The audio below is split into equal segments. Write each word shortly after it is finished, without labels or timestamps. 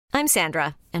I'm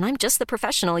Sandra, and I'm just the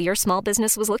professional your small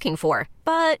business was looking for.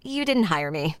 But you didn't hire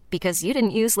me because you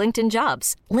didn't use LinkedIn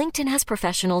Jobs. LinkedIn has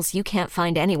professionals you can't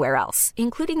find anywhere else,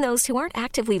 including those who aren't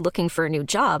actively looking for a new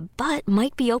job, but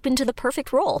might be open to the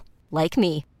perfect role, like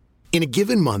me. In a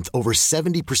given month, over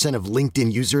 70% of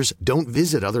LinkedIn users don't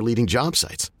visit other leading job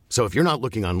sites. So if you're not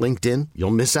looking on LinkedIn,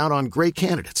 you'll miss out on great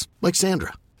candidates like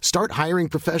Sandra. Start hiring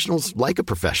professionals like a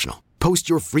professional. Post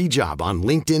your free job on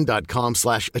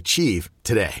linkedin.com/achieve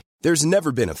today. There's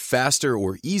never been a faster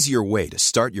or easier way to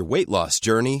start your weight loss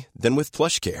journey than with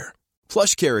PlushCare.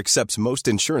 PlushCare accepts most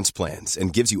insurance plans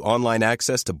and gives you online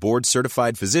access to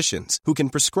board-certified physicians who can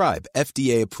prescribe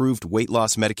FDA-approved weight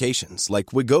loss medications like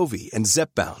Wegovy and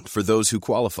Zepbound for those who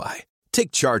qualify.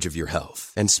 Take charge of your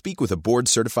health and speak with a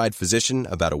board-certified physician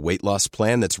about a weight loss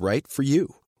plan that's right for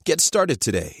you. Get started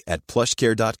today at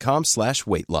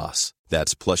plushcare.com/weight loss.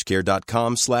 That's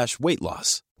plushcare.com/weight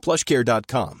loss.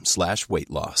 plushcare.com/weight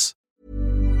loss.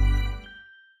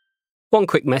 One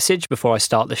quick message before I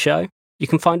start the show. You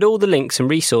can find all the links and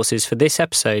resources for this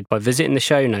episode by visiting the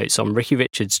show notes on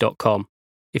rickyrichards.com.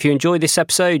 If you enjoyed this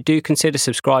episode, do consider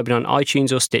subscribing on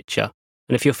iTunes or Stitcher.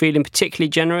 And if you're feeling particularly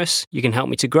generous, you can help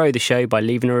me to grow the show by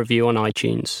leaving a review on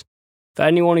iTunes. For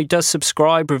anyone who does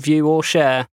subscribe, review or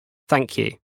share, thank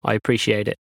you. I appreciate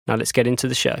it. Now let's get into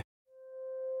the show.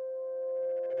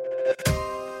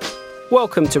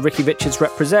 Welcome to Ricky Richards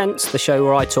Represents, the show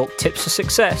where I talk tips for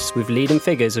success with leading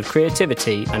figures of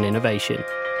creativity and innovation.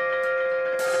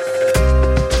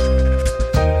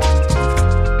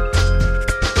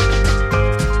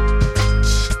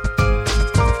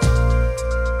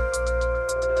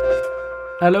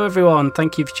 Hello everyone,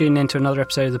 thank you for tuning in to another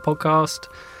episode of the podcast.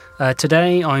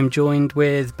 Today I'm joined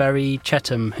with Beri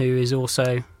Cheetham, who is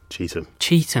also...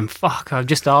 Cheetham, fuck, I've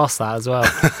just asked that as well.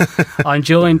 I'm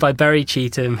joined by Beri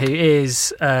Cheetham, who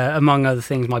is, among other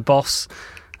things, my boss.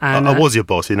 And I was your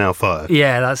boss, you're now fired.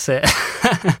 Yeah, that's it.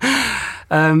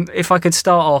 If I could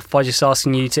start off by just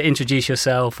asking you to introduce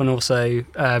yourself and also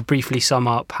briefly sum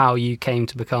up how you came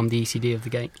to become the ECD of the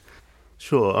Gate.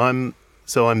 Sure, I'm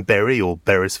Beri, or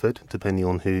Beresford, depending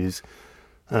on who's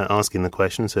asking the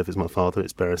question. So if it's my father,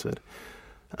 it's Beresford.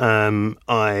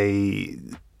 I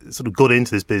sort of got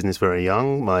into this business very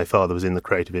young. My father was in the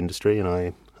creative industry, and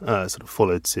I sort of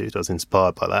followed suit. I was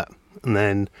inspired by that. And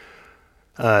then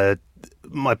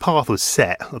my path was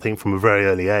set, I think, from a very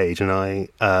early age, and I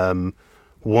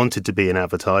wanted to be in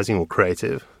advertising or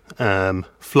creative.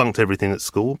 Flunked everything at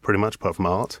school, pretty much, apart from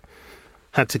art.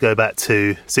 Had to go back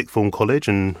to sixth form college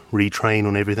and retrain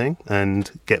on everything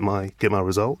and get my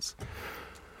results.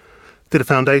 Did a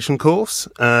foundation course,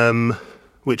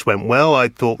 which went well. I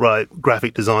thought, right,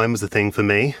 graphic design was the thing for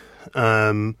me.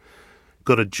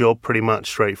 Got a job pretty much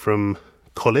straight from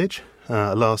college.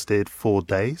 Lasted 4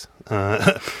 days.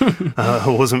 I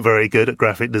wasn't very good at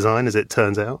graphic design, as it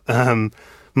turns out.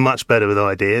 Much better with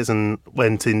ideas, and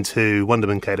went into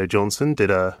Wunderman Cato Johnson.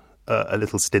 Did a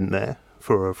little stint there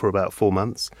for about 4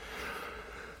 months.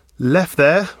 Left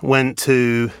there, went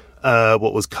to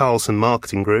what was Carlson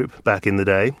Marketing Group back in the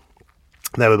day.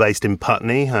 They were based in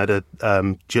Putney. Had a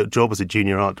job as a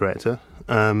junior art director.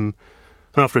 And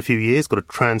after a few years, got a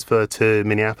transfer to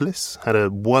Minneapolis. Had a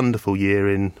wonderful year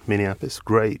in Minneapolis.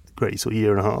 Great sort of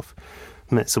year and a half.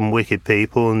 Met some wicked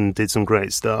people and did some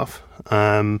great stuff.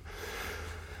 From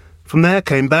there,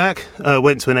 came back,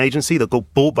 went to an agency that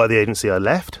got bought by the agency I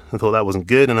left. I thought that wasn't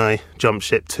good, and I jumped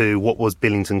ship to what was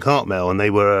Billington Cartmel, and they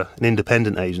were an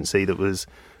independent agency that was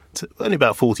only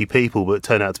about 40 people, but it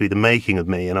turned out to be the making of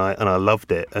me, and I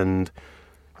loved it. And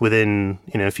within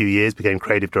a few years, became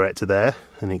creative director there,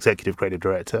 and executive creative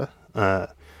director.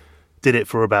 Did it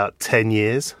for about 10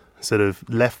 years. Sort of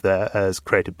left there as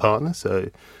creative partner, so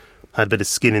had a bit of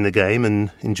skin in the game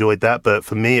and enjoyed that. But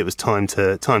for me, it was time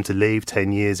to leave.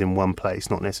 10 years in one place,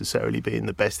 not necessarily being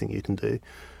the best thing you can do.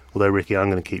 Although, Ricky, I'm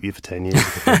going to keep you for 10 years.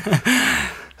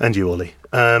 And you, Ollie.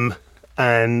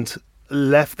 And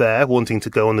left there wanting to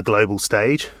go on the global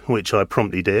stage, which I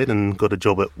promptly did, and got a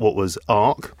job at what was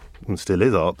ARC, and still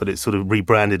is ARC, but it's sort of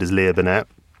rebranded as Lear Burnett.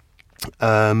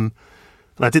 And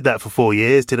I did that for 4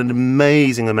 years, did an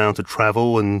amazing amount of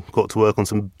travel and got to work on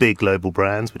some big global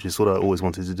brands, which is what I always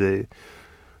wanted to do.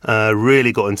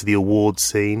 Really got into the awards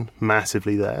scene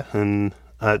massively there, and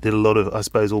did a lot of, I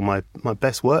suppose, all my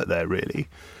best work there, really.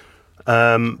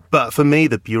 But for me,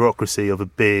 the bureaucracy of a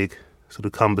big sort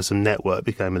of cumbersome network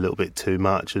became a little bit too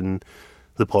much, and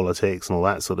the politics and all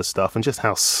that sort of stuff, and just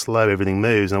how slow everything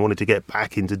moves. And I wanted to get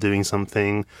back into doing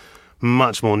something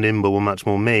much more nimble and much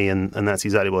more me, and that's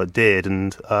exactly what I did.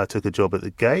 And I took a job at the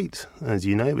Gate, as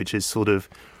you know, which is sort of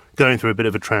going through a bit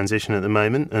of a transition at the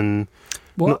moment. And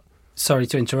sorry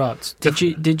to interrupt. Did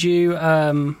you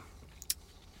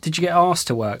get asked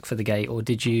to work for the Gate, or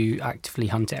did you actively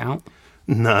hunt it out?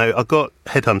 No, I got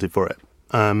headhunted for it.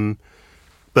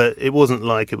 But it wasn't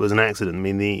like it was an accident. I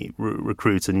mean, the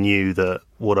recruiter knew that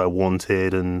what I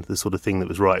wanted and the sort of thing that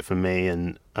was right for me,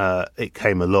 and it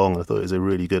came along. I thought it was a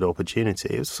really good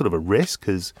opportunity. It was sort of a risk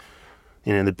because,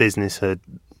 the business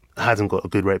hadn't got a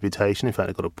good reputation. In fact,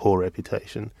 it got a poor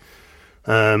reputation.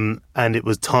 And it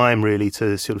was time really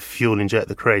to sort of fuel inject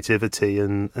the creativity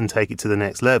and take it to the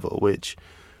next level, which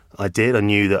I did. I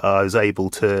knew that I was able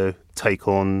to take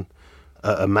on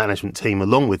a management team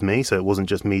along with me, so it wasn't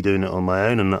just me doing it on my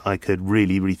own, and I could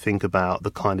really, really think about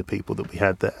the kind of people that we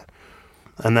had there,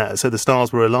 and so the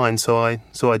stars were aligned. So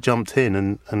I jumped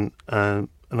in, and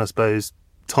I suppose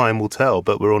time will tell.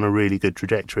 But we're on a really good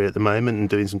trajectory at the moment, and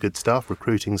doing some good stuff,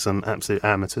 recruiting some absolute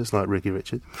amateurs like Ricky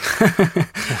Richards.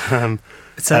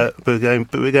 But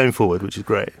we're going forward, which is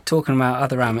great. Talking about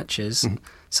other amateurs,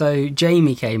 so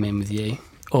Jamie came in with you,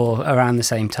 or around the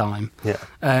same time. Yeah.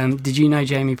 Did you know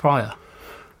Jamie prior?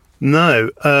 No.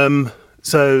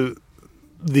 So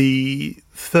the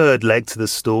third leg to the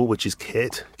stool, which is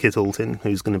Kit Alton,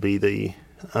 who's going to be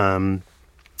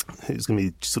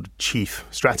sort of chief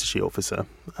strategy officer,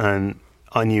 and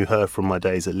I knew her from my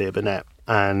days at Lear Burnett,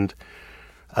 and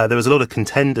there was a lot of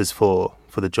contenders for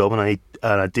the job, and I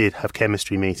did have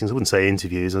chemistry meetings. I wouldn't say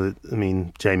interviews. I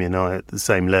mean, Jamie and I are at the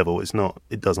same level.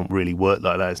 It doesn't really work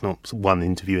like that. It's not one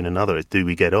interview in another. It's do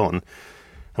we get on?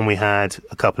 And we had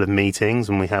a couple of meetings,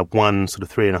 and we had one sort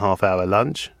of 3.5 hour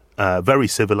lunch. Very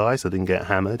civilised. I didn't get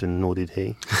hammered, and nor did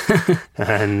he.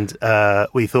 And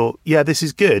we thought, yeah, this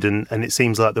is good, and it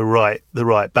seems like the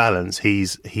right balance. He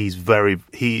is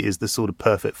the sort of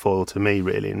perfect foil to me,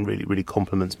 really, and really, really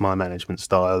complements my management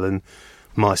style and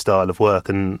my style of work.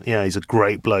 And he's a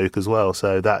great bloke as well.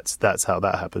 So that's how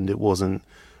that happened. It wasn't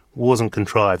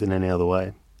contrived in any other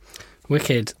way.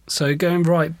 Wicked. So going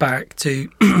right back to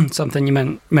something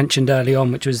you mentioned early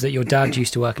on, which was that your dad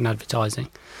used to work in advertising,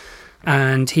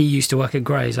 and he used to work at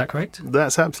Grey, is that correct?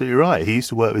 That's absolutely right. He used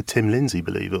to work with Tim Lindsay,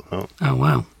 believe it or not. Oh,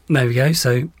 wow. There we go.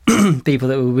 So people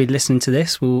that will be listening to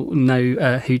this will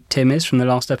know who Tim is from the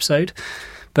last episode.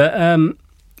 But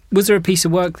was there a piece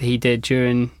of work that he did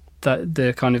during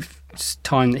the kind of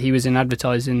time that he was in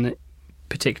advertising that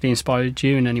particularly inspired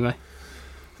you in any way?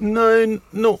 No,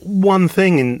 not one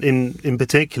thing in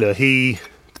particular. He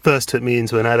first took me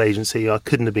into an ad agency. I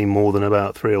couldn't have been more than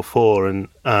about 3 or 4, and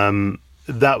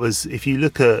that was, if you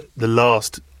look at the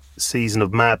last season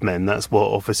of Mad Men, that's what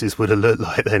offices would have looked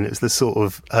like then. It was the sort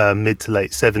of mid to late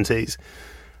 70s,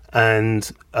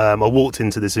 and I walked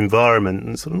into this environment,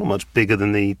 and sort of not much bigger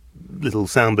than the little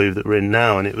sound booth that we're in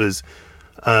now, and it was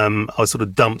I was sort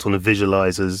of dumped on a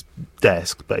visualizer's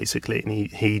desk basically, and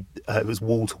he it was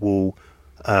wall to wall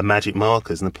magic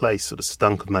markers, and the place sort of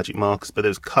stunk of magic markers, but there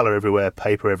was colour everywhere,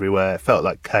 paper everywhere. It felt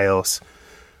like chaos,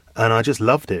 and I just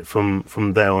loved it from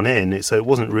there on in. So it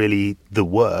wasn't really the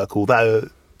work, although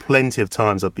plenty of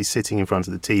times I'd be sitting in front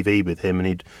of the TV with him, and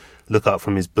he'd look up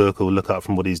from his book or look up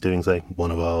from what he's doing and say, one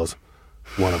of ours,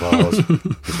 it's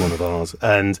one of ours.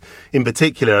 And in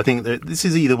particular, I think that this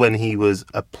is either when he was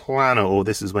a planner or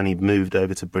this is when he moved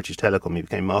over to British Telecom. He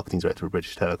became marketing director of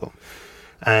British Telecom.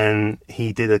 And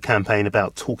he did a campaign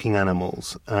about talking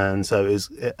animals. And so it was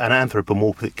an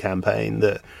anthropomorphic campaign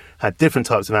that had different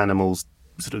types of animals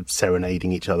sort of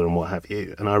serenading each other and what have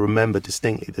you. And I remember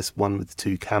distinctly this one with the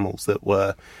 2 camels that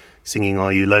were singing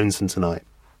Are You Lonesome Tonight?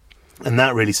 And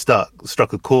that really struck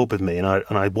a chord with me. And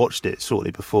I watched it shortly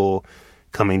before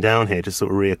coming down here to sort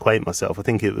of reacquaint myself. I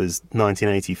think it was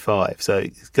 1985. So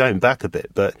it's going back a bit.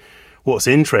 But what's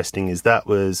interesting is that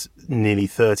was nearly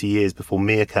 30 years before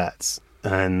meerkats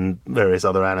and various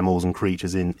other animals and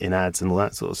creatures in ads and all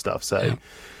that sort of stuff. So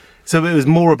it was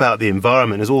more about the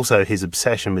environment. There's also his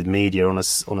obsession with media. On a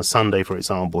Sunday, for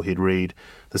example, he'd read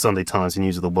the Sunday Times, the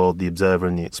News of the World, the Observer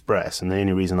and the Express. And the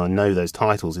only reason I know those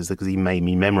titles is because he made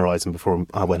me memorise them before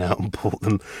I went out and bought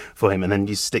them for him. And then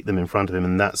you stick them in front of him,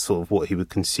 and that's sort of what he would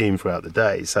consume throughout the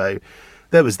day. So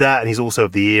there was that. And he's also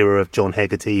of the era of John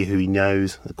Hegarty, who he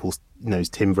knows. Of course, knows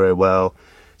Tim very well.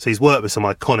 So he's worked with some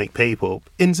iconic people.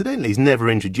 Incidentally, he's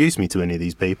never introduced me to any of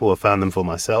these people. I found them for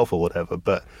myself or whatever.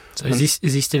 But so is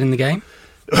he still in the game?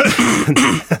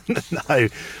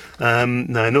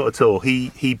 No, not at all.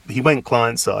 He went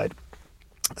client side,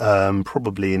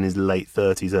 probably in his late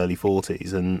 30s, early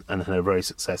 40s, and had a very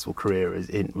successful career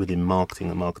within marketing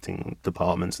and marketing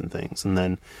departments and things. And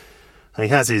then he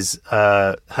has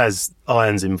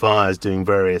irons in fires doing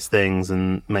various things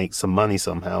and makes some money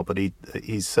somehow, but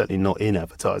he's certainly not in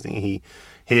advertising. He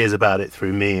hears about it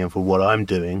through me and for what I'm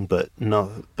doing, but not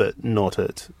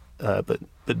at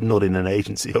but not in an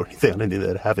agency or anything. I don't think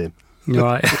they'd have him.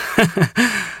 Right.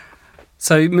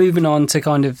 So moving on to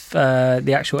kind of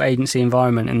the actual agency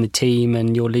environment and the team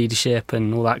and your leadership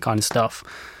and all that kind of stuff.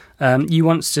 You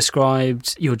once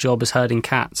described your job as herding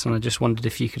cats, and I just wondered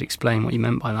if you could explain what you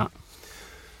meant by that.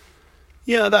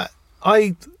 Yeah,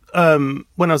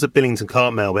 when I was at Billington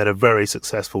Cartmel, we had a very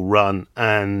successful run,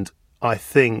 and I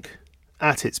think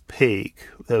at its peak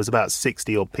there was about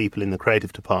 60 odd people in the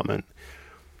creative department.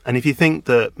 And if you think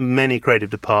that many creative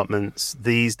departments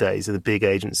these days in the big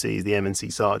agencies, the M&C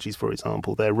Saatchis, for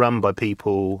example, they're run by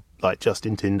people like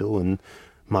Justin Tyndall and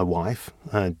my wife,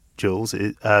 Jules.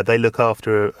 They look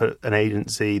after an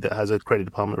agency that has a creative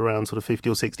department around sort of 50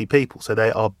 or 60 people. So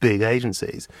they are big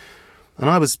agencies. And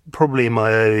I was probably in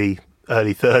my early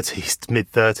 30s,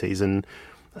 mid 30s, and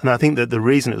I think that the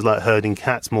reason it was like herding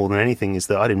cats more than anything is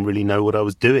that I didn't really know what I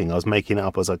was doing. I was making it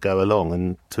up as I go along,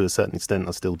 and to a certain extent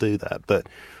I still do that. But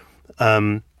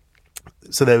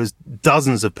so there was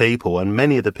dozens of people, and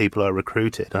many of the people I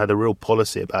recruited, I had a real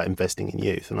policy about investing in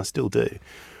youth, and I still do.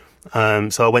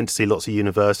 So I went to see lots of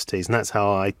universities, and that's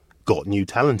how I got new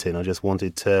talent in. I just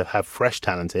wanted to have fresh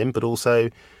talent in, but also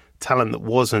talent that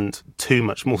wasn't too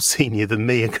much more senior than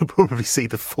me and could probably see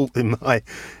the fault in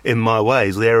my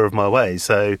ways, the error of my ways.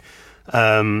 So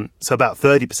about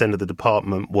 30% of the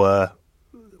department were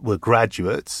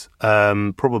graduates,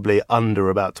 probably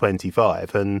under about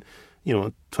 25, and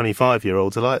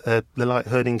 25-year-olds are like they're like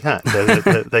herding cats.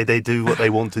 They do what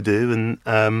they want to do,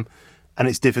 and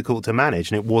it's difficult to manage.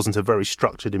 And it wasn't a very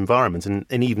structured environment.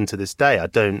 And even to this day, I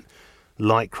don't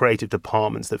like creative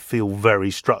departments that feel very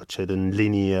structured and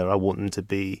linear. I want them to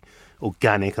be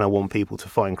organic, and I want people to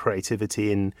find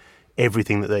creativity in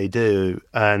everything that they do.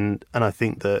 And I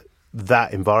think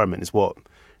that environment is what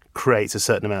creates a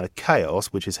certain amount of chaos,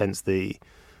 which is hence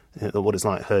what it's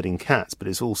like herding cats, but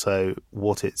it's also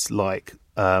what it's like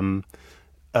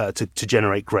to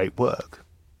generate great work.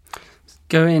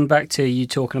 Going back to you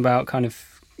talking about kind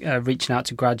of reaching out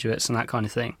to graduates and that kind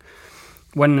of thing,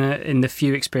 when in the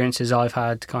few experiences I've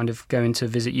had kind of going to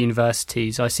visit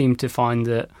universities, I seem to find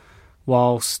that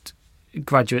whilst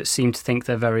graduates seem to think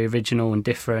they're very original and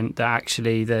different, that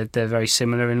actually they're very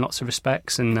similar in lots of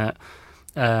respects, and that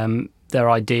their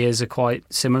ideas are quite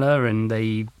similar, and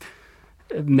they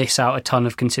miss out a ton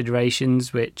of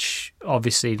considerations, which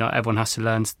obviously not everyone has to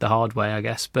learn the hard way, I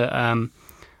guess. But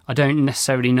I don't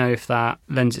necessarily know if that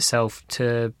lends itself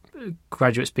to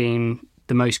graduates being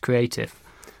the most creative.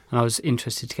 And I was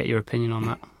interested to get your opinion on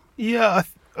that. Yeah,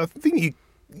 I think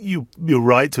you're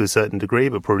right to a certain degree,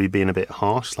 but probably being a bit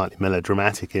harsh, slightly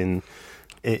melodramatic in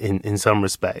some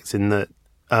respects. In that,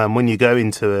 when you go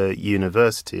into a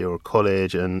university or a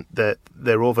college, and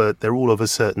they're all of a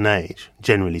certain age,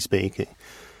 generally speaking,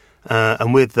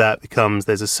 and with that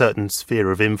there's a certain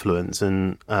sphere of influence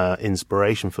and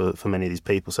inspiration for many of these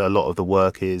people. So a lot of the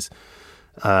work is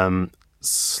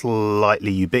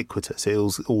slightly ubiquitous. It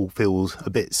all feels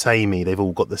a bit samey. They've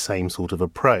all got the same sort of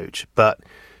approach. But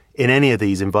in any of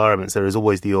these environments, there is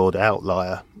always the odd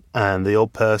outlier and the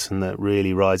odd person that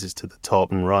really rises to the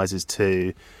top and rises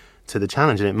to the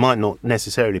challenge. And it might not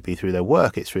necessarily be through their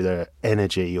work. It's through their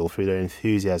energy or through their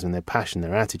enthusiasm, their passion,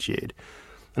 their attitude.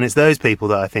 And it's those people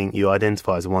that I think you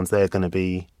identify as the ones they're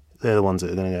the ones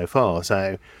that are going to go far.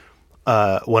 So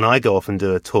when I go off and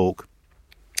do a talk,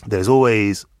 there's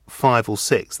always 5 or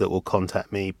 6 that will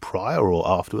contact me prior or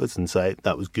afterwards and say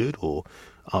that was good, or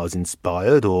I was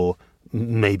inspired, or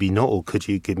maybe not, or could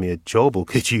you give me a job, or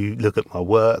could you look at my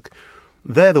work?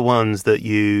 They're the ones that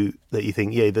you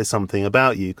think, yeah, there's something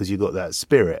about you because you've got that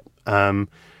spirit. And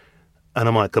I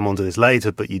might come on to this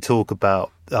later, but I talk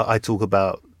about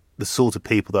the sort of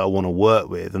people that I want to work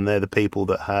with, and they're the people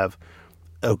that have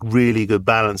a really good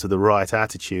balance of the right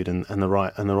attitude and the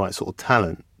right sort of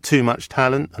talent. Too much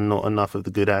talent and not enough of the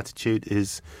good attitude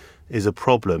is a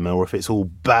problem. Or if it's all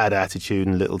bad attitude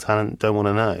and little talent, don't want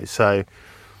to know. So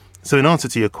in answer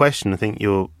to your question, I think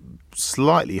you're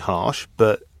slightly harsh,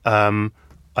 but I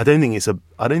don't think it's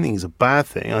a bad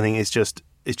thing. I think it's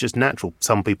just natural.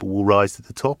 Some people will rise to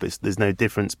the top. There's no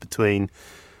difference between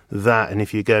that and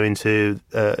if you go into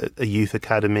a youth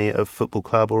academy at a football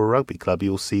club or a rugby club,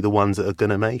 you'll see the ones that are going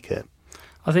to make it.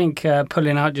 I think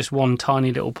pulling out just one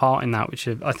tiny little part in that, which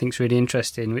I think is really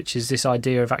interesting, which is this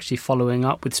idea of actually following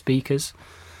up with speakers,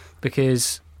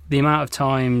 because the amount of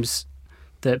times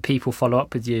that people follow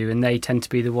up with you and they tend to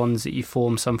be the ones that you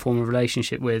form some form of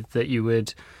relationship with, that you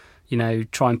would,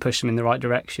 try and push them in the right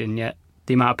direction, yet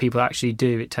the amount of people that actually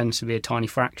do, it tends to be a tiny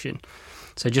fraction.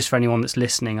 So just for anyone that's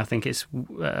listening, I think it's,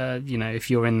 if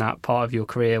you're in that part of your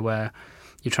career where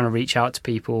you're trying to reach out to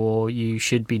people, or you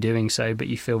should be doing so, but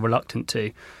you feel reluctant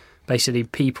to, basically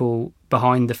people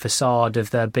behind the facade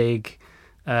of their big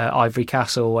ivory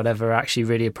castle or whatever are actually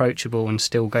really approachable and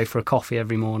still go for a coffee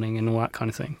every morning and all that kind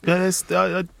of thing. Yeah,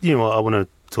 you know what, I want to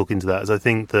talk into that, is I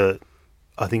think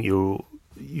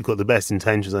you've got the best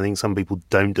intentions. I think some people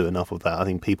don't do enough of that. I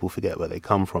think people forget where they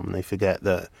come from, and they forget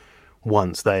that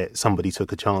once somebody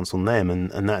took a chance on them,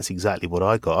 and that's exactly what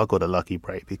I got. I got a lucky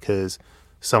break because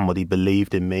somebody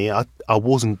believed in me. I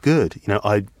wasn't good. You know,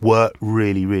 I worked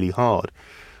really, really hard,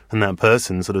 and that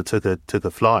person sort of took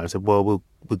a flyer and said, well, we'll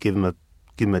give him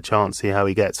a chance, see how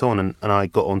he gets on, and I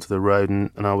got onto the road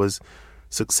and I was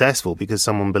successful because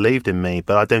someone believed in me.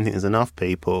 But I don't think there's enough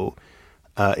people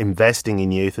investing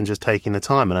in youth and just taking the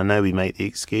time. And I know we make the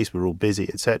excuse we're all busy,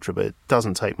 etc., but it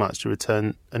doesn't take much to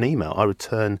return an email. I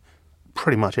return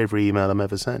pretty much every email I'm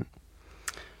ever sent.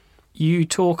 You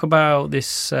talk about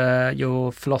this,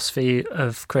 your philosophy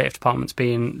of creative departments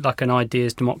being like an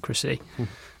ideas democracy.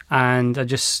 And I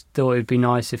just thought it would be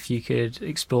nice if you could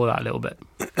explore that a little bit.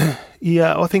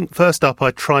 Yeah, I think first up,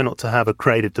 I try not to have a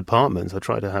creative department. I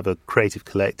try to have a creative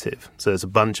collective. So there's a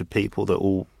bunch of people that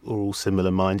are all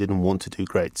similar-minded and want to do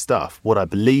great stuff. What I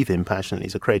believe in passionately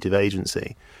is a creative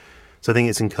agency. So I think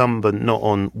it's incumbent not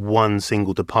on one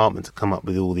single department to come up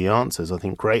with all the answers. I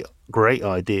think great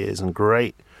ideas and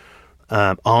great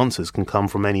answers can come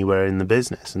from anywhere in the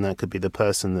business, and that could be the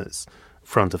person that's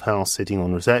front of house sitting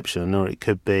on reception, or it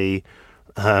could be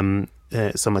some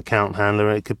account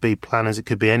handler, it could be planners, it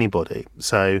could be anybody.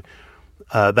 So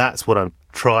that's what I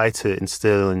try to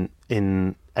instill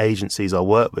in agencies I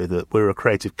work with, that we're a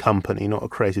creative company, not a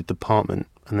creative department,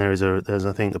 and there's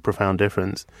I think a profound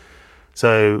difference.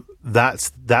 So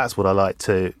that's what I like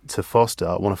to foster.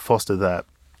 I want to foster that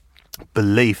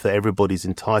belief that everybody's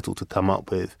entitled to come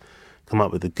up with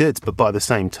the goods. But by the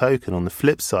same token, on the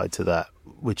flip side to that,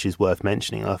 which is worth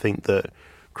mentioning, I think that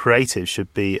creatives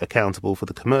should be accountable for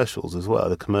the commercials as well,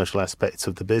 the commercial aspects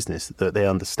of the business, that they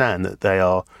understand that they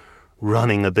are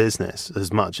running a business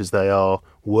as much as they are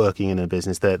working in a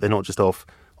business. They're not just off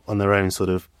on their own sort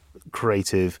of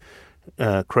creative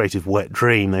wet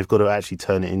dream. They've got to actually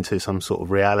turn it into some sort of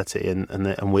reality,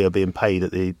 and we are being paid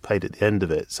at the end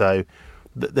of it. So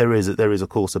there is of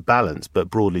course a balance, but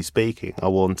broadly speaking, I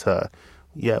want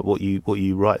what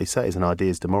you rightly say is an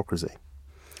ideas democracy.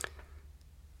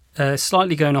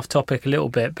 Slightly going off topic a little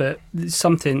bit, but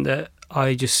something that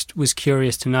I just was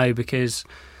curious to know, because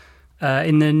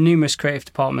in the numerous creative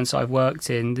departments I've worked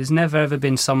in, there's never ever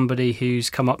been somebody who's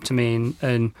come up to me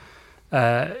and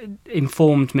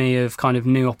informed me of kind of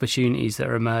new opportunities that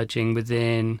are emerging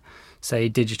within, say,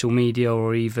 digital media,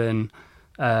 or even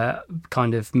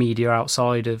kind of media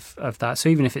outside of that. So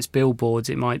even if it's billboards,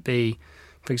 it might be,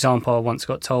 for example, I once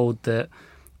got told that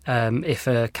if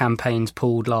a campaign's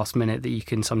pulled last minute, that you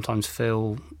can sometimes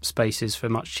fill spaces for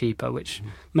much cheaper, which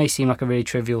may seem like a really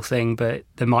trivial thing, but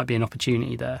there might be an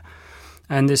opportunity there.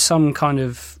 And there's some kind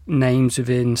of names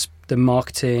within the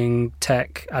marketing,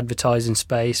 tech, advertising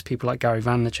space, people like Gary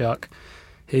Vaynerchuk,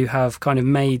 who have kind of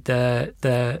made their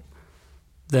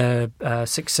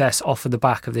success off of the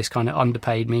back of this kind of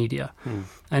underpaid media.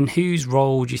 And whose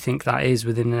role do you think that is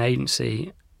within an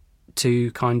agency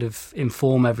to kind of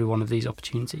inform everyone of these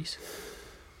opportunities?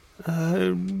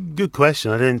 Good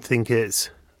question. I don't think there's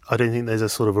a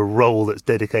sort of a role that's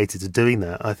dedicated to doing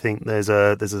that. I think there's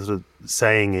a sort of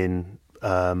saying in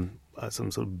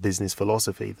some sort of business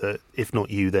philosophy that if not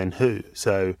you, then who?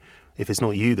 So if it's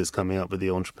not you that's coming up with the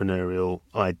entrepreneurial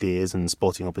ideas and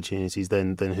spotting opportunities,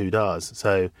 then who does?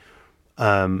 So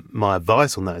my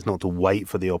advice on that is not to wait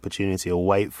for the opportunity or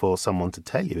wait for someone to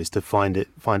tell you, is to find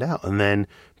out, and then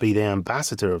be the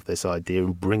ambassador of this idea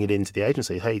and bring it into the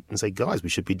agency. Hey, and say, guys, we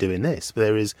should be doing this. But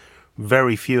there is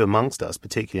very few amongst us,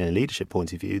 particularly in a leadership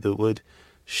point of view, that would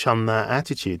shun that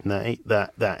attitude and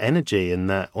that energy and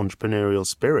that entrepreneurial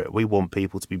spirit. We want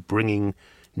people to be bringing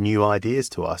new ideas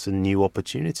to us and new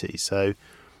opportunities. So,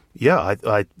 yeah,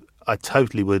 I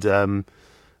totally would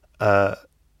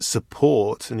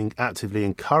support and actively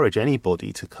encourage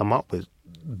anybody to come up with,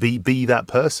 be that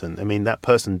person. I mean, that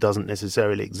person doesn't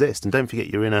necessarily exist. And don't forget,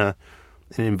 you're in an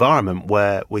environment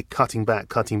where we're cutting back.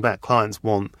 Clients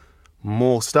want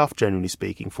more stuff, generally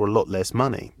speaking, for a lot less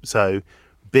money. So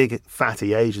big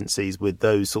fatty agencies with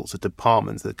those sorts of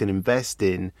departments that can invest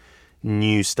in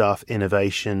new stuff,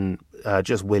 innovation,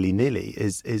 just willy-nilly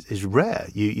is rare.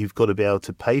 You've got to be able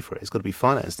to pay for it. It's got to be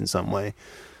financed in some way.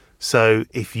 So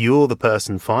if you're the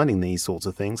person finding these sorts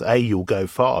of things, A, you'll go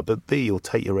far, but B, you'll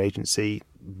take your agency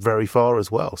very far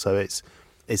as well. So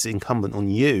it's incumbent on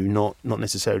you, not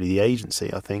necessarily the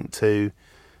agency, I think, to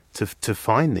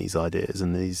find these ideas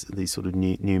and these sort of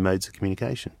new modes of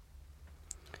communication.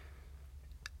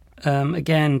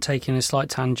 again, taking a slight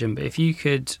tangent, but if you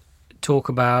could talk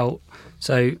about,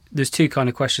 so there's two kind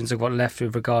of questions I've got left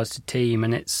with regards to team,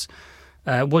 and it's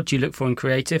what do you look for in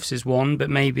creatives is one, but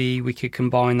maybe we could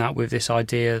combine that with this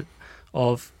idea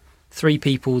of 3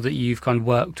 people that you've kind of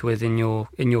worked with in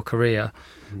your career,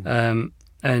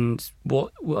 and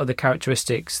what are the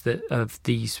characteristics that of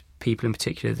these people in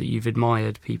particular that you've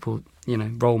admired, people,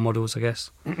 role models, I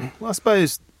guess. Well, I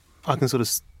suppose I can sort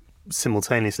of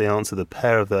simultaneously answer the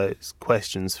pair of those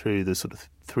questions through the sort of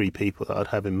 3 people that I'd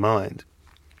have in mind.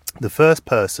 The first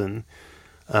person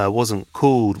wasn't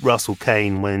called Russell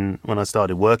Kane when I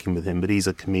started working with him, but he's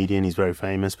a comedian. He's very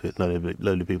famous, but a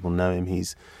load of people know him.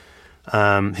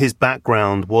 His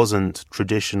background wasn't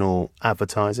traditional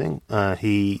advertising.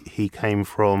 He came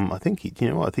from, I think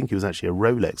he was actually a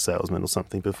Rolex salesman or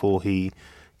something before he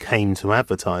came to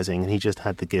advertising, and he just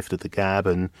had the gift of the gab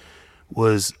and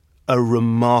was a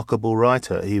remarkable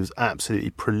writer. He was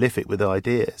absolutely prolific with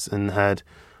ideas and had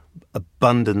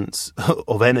abundance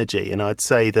of energy. And I'd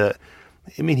say that,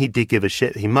 he did give a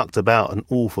shit. He mucked about an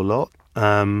awful lot,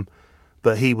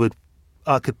 but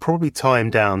I could probably tie him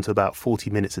down to about 40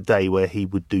 minutes a day where he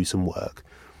would do some work.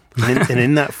 And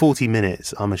in that 40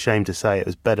 minutes, I'm ashamed to say it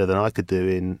was better than I could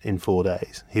do in 4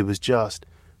 days. He was just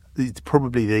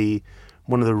probably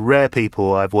one of the rare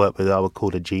people I've worked with I would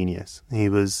call a genius. He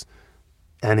was,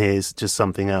 and is, just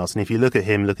something else. And if you look at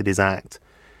him, look at his act,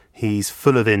 he's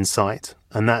full of insight.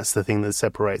 And that's the thing that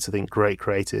separates, I think, great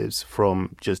creatives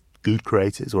from just good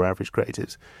creatives or average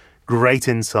creatives. Great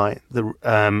insight,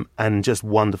 and just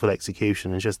wonderful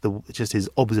execution, and just his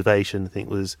observation, I think,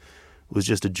 was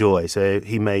just a joy. So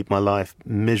he made my life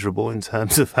miserable in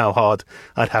terms of how hard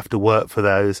I'd have to work for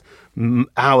those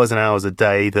hours and hours a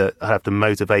day that I'd have to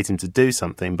motivate him to do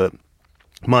something. But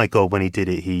my God, when he did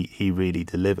it, he really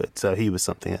delivered. So he was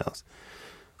something else.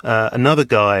 Another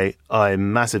guy I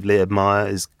massively admire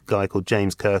is a guy called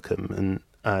James Kirkham,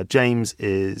 and James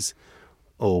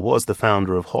was the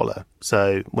founder of Holler.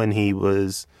 So when he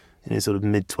was in his sort of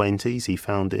mid-20s, he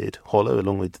founded Holler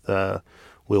along with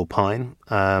Will Pine,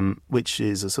 which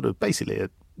is basically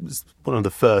one of the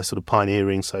first sort of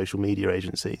pioneering social media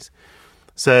agencies.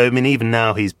 So, even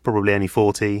now he's probably only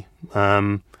 40,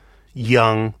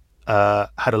 young,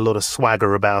 had a lot of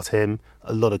swagger about him,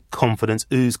 a lot of confidence,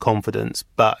 oozed confidence,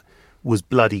 but was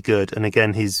bloody good. And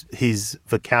again, his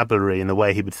vocabulary and the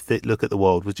way he would look at the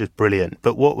world was just brilliant.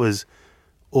 But what was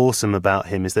awesome about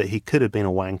him is that he could have been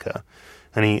a wanker,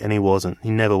 and he wasn't.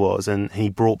 He never was, and he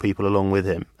brought people along with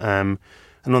him.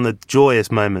 And on the joyous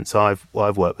moments I've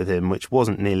worked with him, which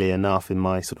wasn't nearly enough in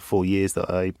my sort of 4 years that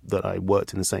I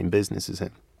worked in the same business as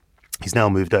him. He's now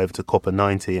moved over to Copper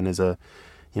 90 and is a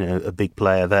big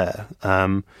player there.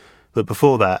 But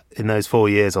before that, in those 4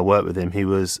 years I worked with him, he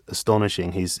was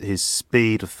astonishing. His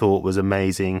speed of thought was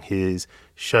amazing, his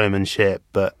showmanship,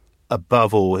 but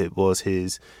above all, it was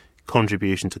his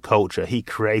contribution to culture. He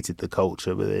created the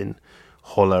culture within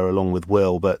Holler along with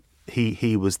Will, but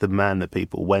he was the man that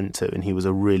people went to, and he was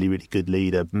a really, really good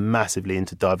leader, massively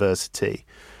into diversity,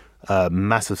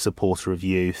 massive supporter of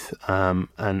youth,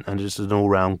 and just an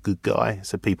all-round good guy.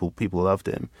 So people loved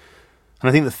him. And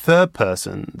I think the third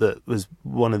person that was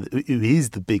who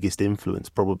is the biggest influence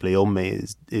probably on me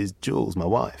is Jules, my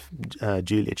wife,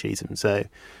 Julia Cheetham. So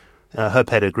her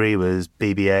pedigree was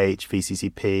BBH,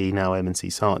 VCCP, now M&C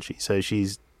Saatchi. So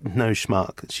she's no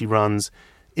schmuck. She runs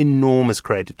enormous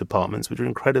creative departments, which are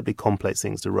incredibly complex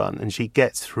things to run, and she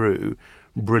gets through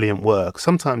brilliant work,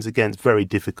 sometimes against very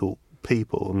difficult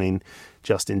people.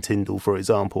 Justin Tyndall, for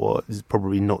example, is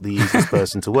probably not the easiest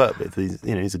person to work with.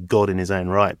 He's a god in his own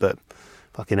right, but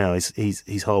fucking hell,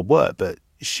 he's hard work. But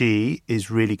she is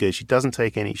really good. She doesn't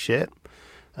take any shit,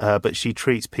 but she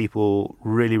treats people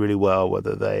really, really well,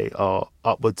 whether they are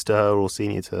upwards to her or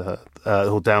senior to her,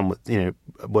 or downward,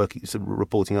 working,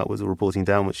 reporting upwards or reporting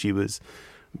downwards.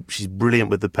 She's brilliant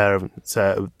with the pair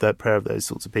of those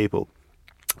sorts of people.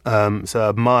 So I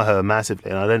admire her massively,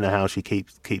 and I don't know how she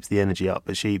keeps the energy up,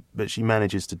 but she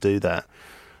manages to do that.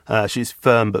 She's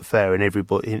firm but fair in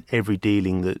every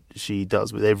dealing that she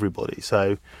does with everybody.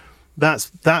 So that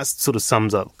sort of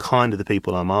sums up kind of the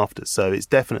people I'm after. So it's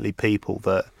definitely people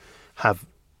that have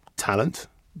talent,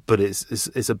 but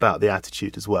it's about the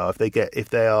attitude as well. If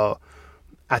they are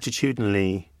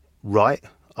attitudinally right,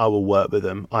 I will work with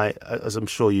them. As I'm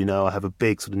sure you know, I have a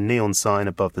big sort of neon sign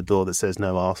above the door that says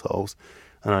 "No arseholes,"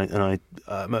 and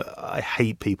I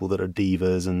hate people that are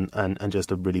divas and just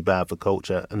are really bad for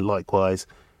culture. And likewise,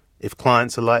 if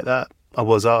clients are like that, I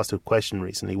was asked a question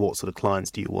recently: what sort of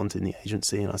clients do you want in the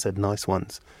agency? And I said, nice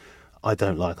ones. I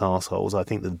don't like arseholes. I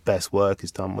think that the best work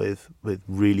is done with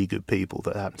really good people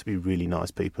that happen to be really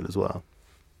nice people as well.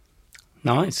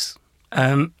 Nice.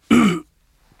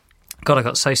 God, I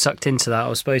got so sucked into that. I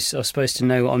was supposed to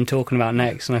know what I'm talking about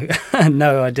next, and I had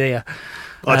no idea.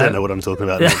 I don't know what I'm talking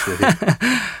about next with you.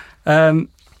 I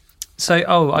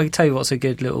can tell you what's a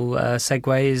good little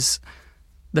segue is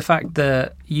the fact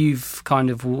that you've kind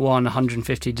of won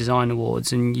 150 design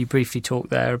awards, and you briefly talked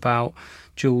there about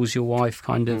Jules, your wife,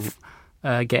 kind of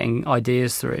getting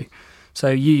ideas through. So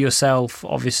you yourself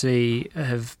obviously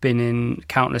have been in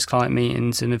countless client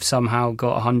meetings and have somehow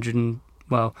got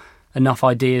enough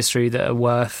ideas through that are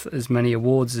worth as many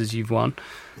awards as you've won.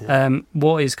 Yeah.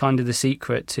 What is kind of the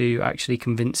secret to actually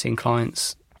convincing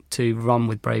clients to run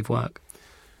with Brave work?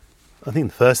 I think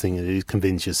the first thing is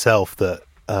convince yourself that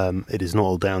it is not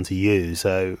all down to you.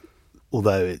 So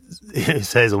although it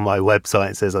says on my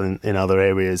website, it says in other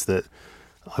areas that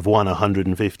I've won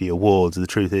 150 awards, the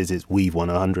truth is we've won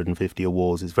 150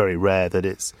 awards. It's very rare that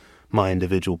it's my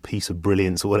individual piece of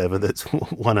brilliance or whatever that's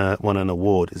won an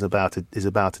award. Is about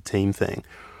a team thing,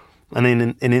 and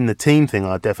in the team thing,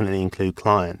 I definitely include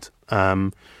client.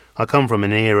 I come from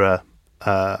an era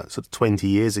sort of 20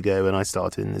 years ago when I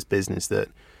started in this business that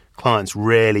clients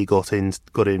rarely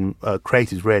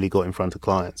creatives rarely got in front of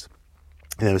clients.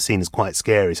 And they were seen as quite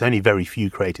scary. So only very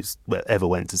few creatives ever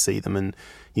went to see them, and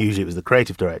usually it was the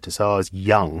creative director. So I was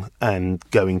young and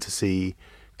going to see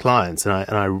clients, and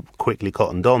I quickly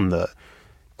cottoned on that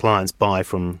clients buy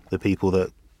from the people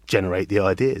that generate the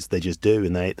ideas. They just do,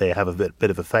 and they have a bit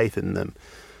of a faith in them.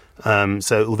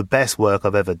 So all the best work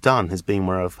I've ever done has been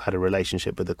where I've had a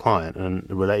relationship with the client,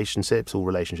 and all relationships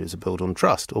are built on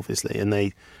trust, obviously, and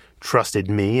they trusted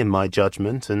me and my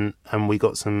judgment, and we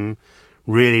got some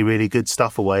really, really good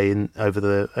stuff away over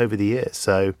the years.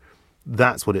 So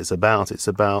that's what it's about. It's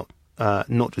about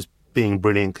not just being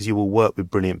brilliant, because you will work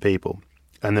with brilliant people,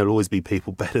 and there'll always be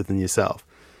people better than yourself.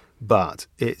 But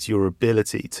it's your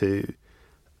ability to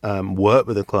work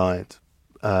with a client,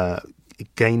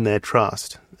 gain their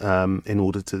trust in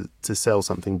order to sell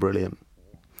something brilliant.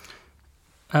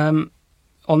 On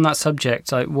that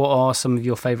subject, what are some of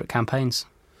your favourite campaigns?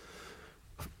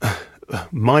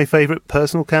 My favourite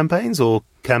personal campaigns, or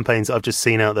campaigns I've just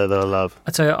seen out there that I love?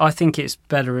 I think it's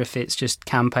better if it's just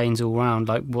campaigns all round,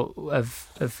 like what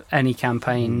of any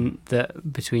campaign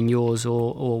that between yours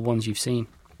or ones you've seen.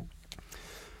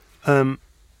 One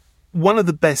of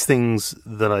the best things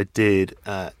that I did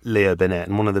at Leo Burnett,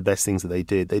 and one of the best things that they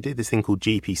did this thing called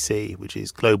GPC, which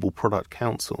is Global Product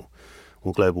Council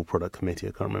or Global Product Committee.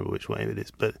 I can't remember which way it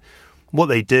is, but what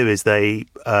they do is they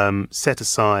set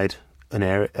aside an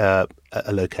area,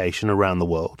 a location around the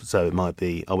world. So it might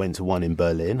be, I went to one in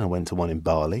Berlin, I went to one in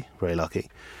Bali, very lucky,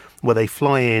 where they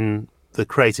fly in the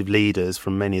creative leaders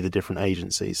from many of the different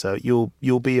agencies. So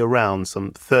you'll be around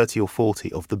some 30 or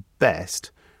 40 of the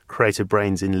best creative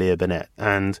brains in Leo Burnett.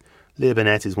 And Leo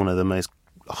Burnett is one of the most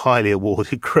highly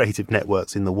awarded creative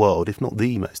networks in the world, if not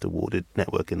the most awarded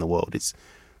network in the world. It's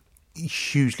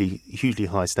hugely, hugely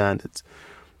high standards.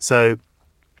 So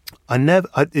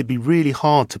it'd be really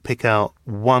hard to pick out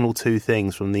one or two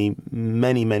things from the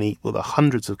the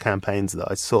hundreds of campaigns that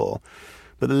I saw.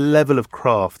 But the level of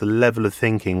craft, the level of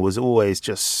thinking was always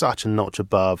just such a notch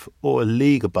above, or a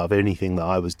league above anything that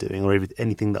I was doing, or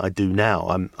anything that I do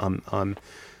now. I'm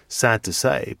sad to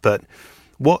say, but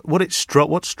what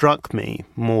struck me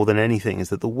more than anything is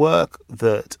that the work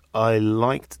that I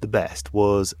liked the best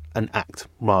was an act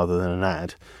rather than an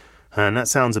ad, and that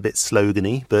sounds a bit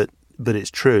slogany, but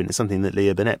it's true, and it's something that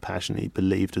Leo Burnett passionately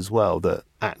believed as well, that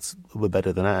acts were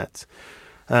better than ads.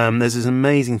 There's this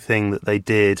amazing thing that they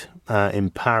did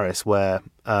in Paris where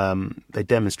they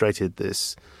demonstrated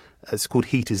this. It's called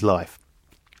Heat is Life,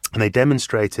 and they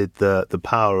demonstrated the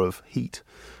power of heat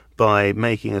by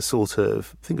making a sort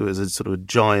of, I think it was a sort of a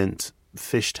giant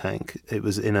fish tank. It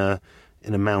was in a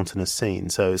mountainous scene,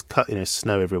 so it was cut,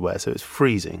 snow everywhere, so it was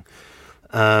freezing.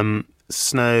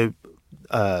 Snow,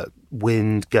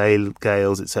 wind,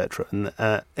 gales, etc.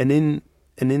 And in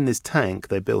this tank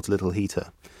they built a little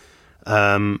heater,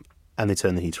 and they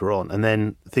turned the heater on, and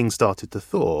then things started to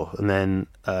thaw, and then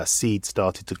seeds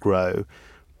started to grow,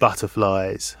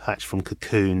 butterflies hatched from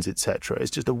cocoons, etc.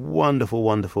 It's just a wonderful,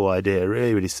 wonderful idea.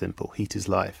 Really, really simple. Heat is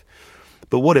life.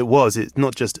 But what it was, it's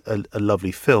not just a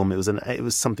lovely film. It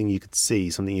was something you could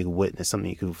see, something you could witness, something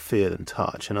you could feel and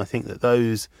touch. And I think that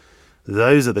those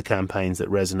are the campaigns that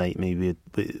resonate me with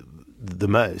the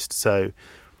most. So,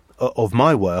 of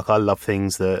my work, I love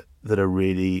things that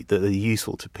are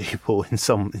useful to people in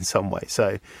some way.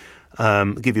 So,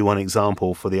 I'll give you one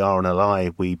example. For the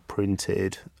RNLI, we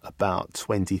printed about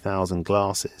 20,000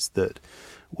 glasses that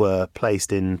were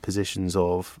placed in positions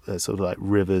of sort of like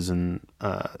rivers and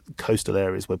coastal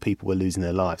areas where people were losing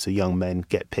their lives. So young men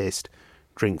get pissed,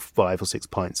 drink 5 or 6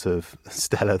 pints of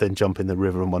Stella, then jump in the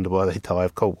river and wonder why they die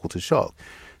of cold water shock.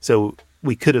 So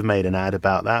we could have made an ad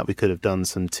about that. We could have done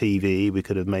some TV. We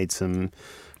could have made some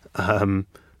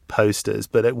posters,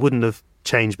 but it wouldn't have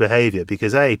changed behaviour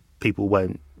because people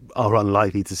are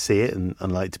unlikely to see it and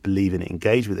unlikely to believe in it,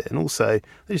 engage with it, and also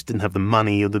they just didn't have the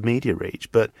money or the media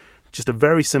reach. But just a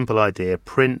very simple idea: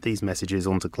 print these messages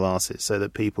onto glasses so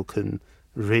that people can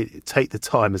take the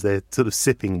time as they're sort of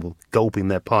sipping or gulping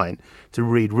their pint to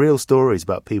read real stories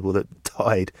about people that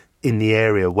died in the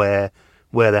area where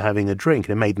they're having a drink,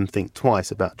 and it made them think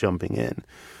twice about jumping in.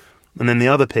 And then the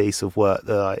other piece of work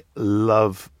that I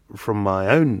love from my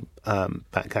own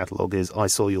back catalogue is I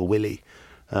Saw Your Willy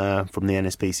from the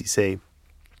NSPCC.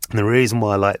 And the reason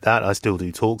why I like that, I still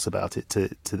do talks about it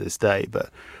to this day, but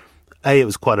it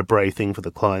was quite a brave thing for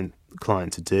the client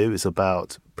to do. It's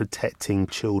about protecting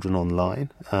children online.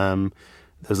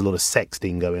 There was a lot of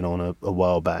sexting going on a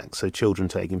while back, so children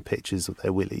taking pictures of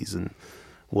their willies and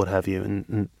what have you,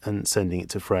 and sending it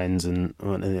to friends, and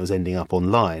it was ending up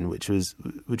online, which was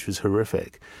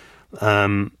horrific.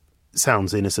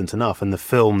 Sounds innocent enough, and the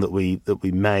film that we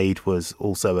made was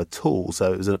also a tool.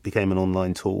 So it became an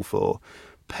online tool for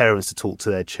parents to talk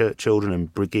to their children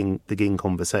and begin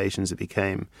conversations. It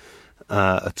became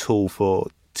a tool for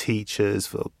teachers,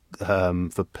 for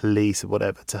police, or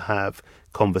whatever, to have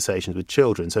conversations with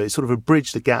children. So it sort of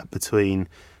bridged the gap between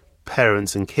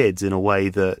parents and kids in a way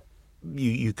that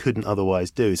you couldn't otherwise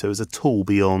do. So it was a tool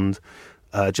beyond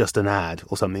just an ad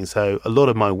or something. So a lot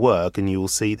of my work, and you will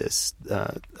see this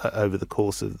over the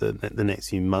course of the next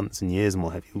few months and years and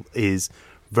what have you, is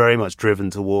very much driven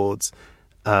towards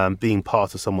being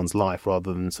part of someone's life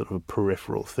rather than sort of a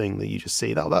peripheral thing that you just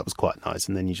see. That was quite nice,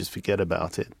 and then you just forget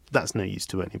about it. That's no use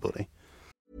to anybody.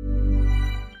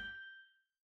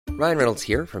 Ryan Reynolds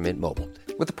here from Mint Mobile.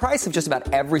 With the price of just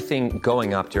about everything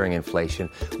going up during inflation,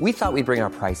 we thought we'd bring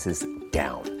our prices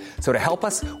down. So to help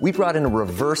us, we brought in a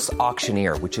reverse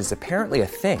auctioneer, which is apparently a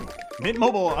thing. Mint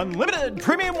Mobile Unlimited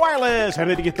Premium Wireless. How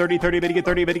to get 30, 30, bit to get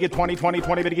 30, bit to get 20, 20,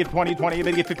 20, bit to get 20, 20,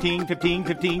 bit to get 15, 15,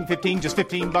 15, 15, just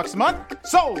 $15 a month?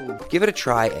 Sold! Give it a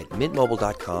try at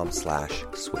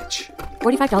mintmobile.com/switch.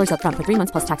 $45 up front for 3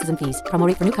 months plus taxes and fees. Promo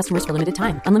rate for new customers for limited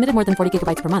time. Unlimited more than 40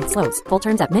 gigabytes per month. Slows full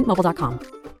terms at mintmobile.com.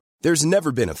 There's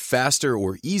never been a faster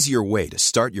or easier way to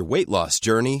start your weight loss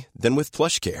journey than with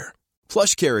PlushCare.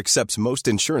 PlushCare accepts most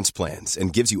insurance plans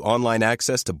and gives you online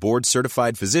access to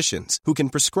board-certified physicians who can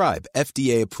prescribe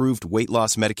FDA-approved weight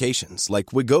loss medications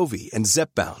like Wegovy and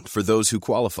Zepbound for those who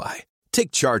qualify.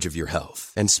 Take charge of your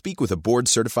health and speak with a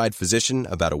board-certified physician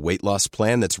about a weight loss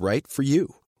plan that's right for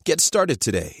you. Get started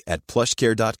today at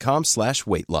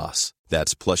plushcare.com/weight loss.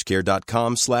 That's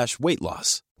plushcare.com/weight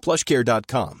loss.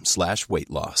 plushcare.com/weight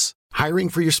loss. Hiring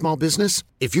for your small business?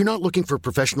 If you're not looking for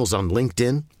professionals on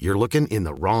LinkedIn, you're looking in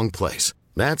the wrong place.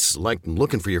 That's like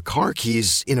looking for your car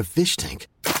keys in a fish tank.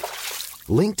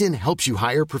 LinkedIn helps you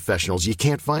hire professionals you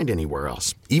can't find anywhere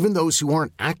else, even those who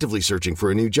aren't actively searching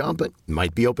for a new job but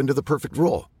might be open to the perfect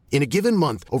role. In a given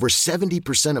month, over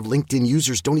 70% of LinkedIn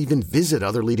users don't even visit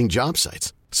other leading job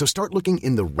sites. So start looking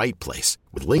in the right place.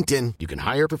 With LinkedIn, you can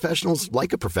hire professionals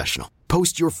like a professional.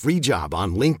 Post your free job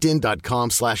on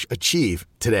linkedin.com/achieve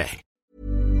today.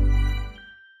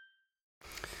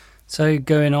 So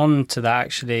going on to that,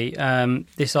 actually,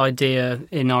 this idea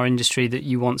in our industry that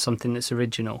you want something that's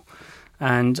original.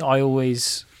 And I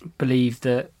always believe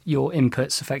that your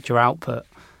inputs affect your output.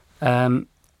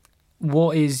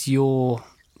 What is your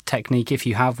technique, if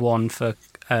you have one, for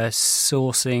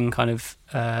sourcing kind of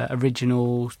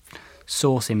original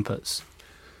source inputs,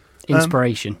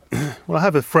 inspiration? Well, I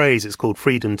have a phrase. It's called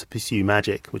 "freedom to pursue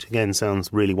magic," which again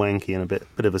sounds really wanky and a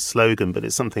bit of a slogan, but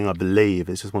it's something I believe.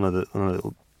 It's just one of the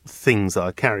things that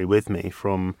I carry with me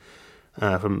from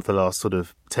the last sort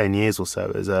of 10 years or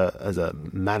so as a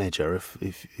manager,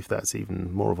 if that's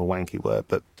even more of a wanky word.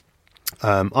 But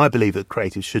I believe that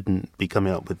creatives shouldn't be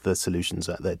coming up with the solutions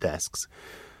at their desks.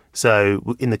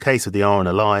 So in the case of the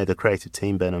RNLI, the creative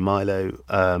team, Ben and Milo,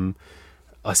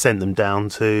 I sent them down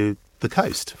to the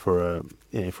coast for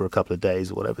a couple of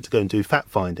days or whatever to go and do fact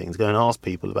findings, go and ask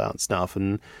people about stuff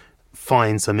and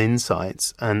find some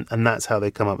insights, and that's how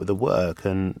they come up with the work.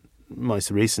 And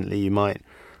most recently, you might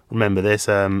remember this,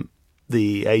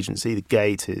 the agency, the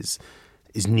Gate, is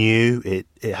new. It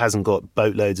hasn't got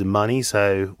boatloads of money,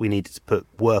 so we needed to put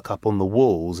work up on the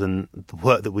walls, and the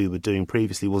work that we were doing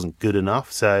previously wasn't good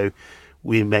enough, so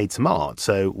we made some art.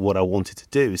 So what I wanted to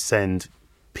do is send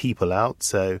people out,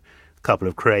 so a couple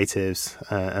of creatives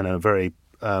and a very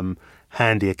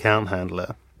handy account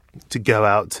handler, to go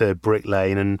out to Brick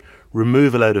Lane and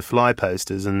remove a load of fly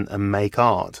posters and make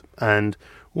art. And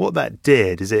what that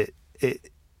did is it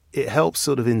it helps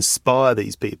sort of inspire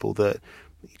these people that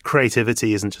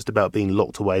creativity isn't just about being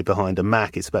locked away behind a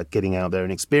Mac. It's about getting out there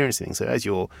and experiencing things. So as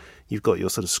you've got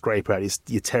your sort of scraper out,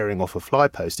 you're tearing off a fly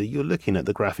poster, you're looking at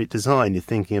the graphic design, you're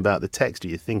thinking about the texture,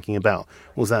 you're thinking about,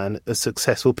 was that a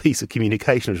successful piece of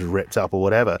communication that was ripped up or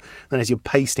whatever? Then as you're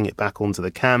pasting it back onto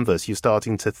the canvas, you're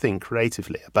starting to think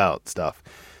creatively about stuff.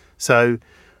 So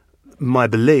my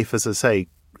belief, as I say,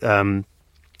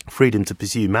 freedom to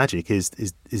pursue magic is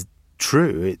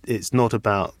true. It's not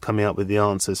about coming up with the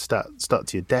answers stuck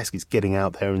to your desk. It's getting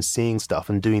out there and seeing stuff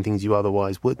and doing things you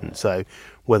otherwise wouldn't. So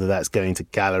whether that's going to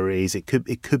galleries, it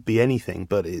could be anything,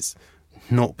 but it's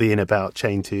not being about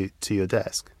chained to your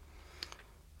desk.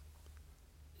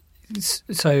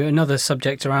 So another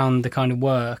subject around the kind of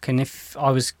work, and if I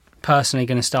was personally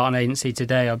going to start an agency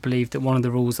today, I believe that one of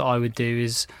the rules that I would do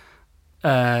is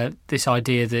this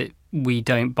idea that we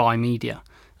don't buy media.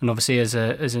 And obviously as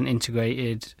an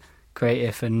integrated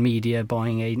creative and media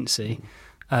buying agency,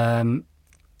 do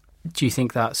you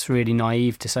think that's really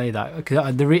naive to say that?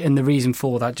 And the reason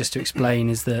for that, just to explain,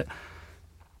 is that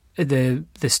the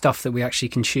stuff that we actually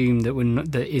consume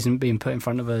that isn't being put in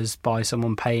front of us by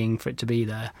someone paying for it to be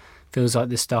there feels like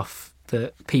the stuff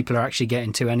that people are actually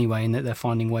getting to anyway, and that they're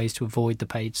finding ways to avoid the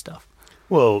paid stuff.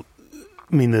 Well,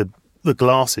 I mean, the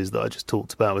glasses that I just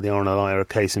talked about with the RNLI are a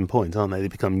case in point, aren't they? They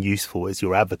become useful as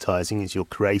your advertising, as your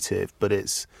creative, but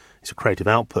it's a creative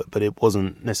output, but it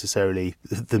wasn't necessarily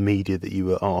the media that you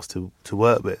were asked to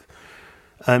work with.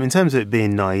 In terms of it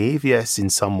being naive, yes,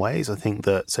 in some ways. I think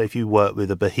that, so if you work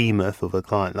with a behemoth of a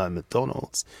client like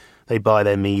McDonald's, they buy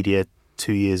their media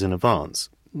 2 years in advance.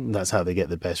 That's how they get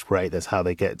the best rate. That's how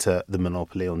they get to the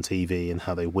monopoly on TV and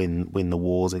how they win the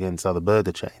wars against other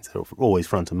burger chains. They're always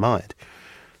front of mind.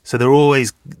 So there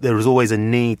is always a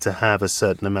need to have a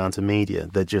certain amount of media.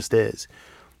 There just is.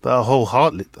 But I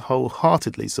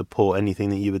wholeheartedly support anything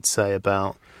that you would say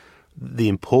about the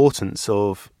importance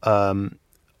of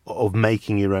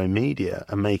making your own media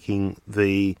and making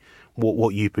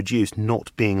what you produce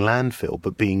not being landfill,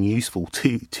 but being useful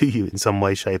to you in some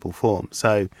way, shape or form.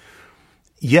 So,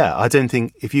 yeah, I don't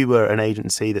think if you were an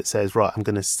agency that says, right, I'm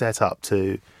going to set up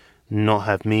to not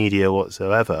have media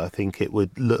whatsoever, I think it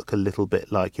would look a little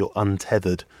bit like you're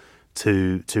untethered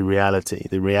to reality.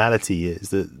 The reality is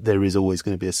that there is always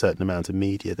going to be a certain amount of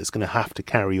media that's going to have to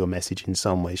carry your message in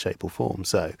some way, shape or form.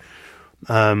 So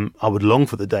I would long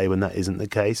for the day when that isn't the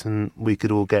case and we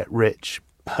could all get rich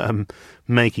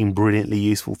making brilliantly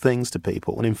useful things to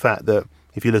people. And in fact, that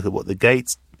if you look at what the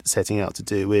Gate's setting out to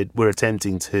do, we're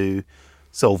attempting to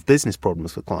solve business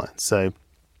problems for clients. So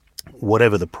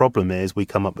whatever the problem is, we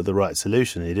come up with the right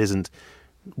solution. It isn't,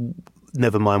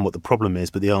 never mind what the problem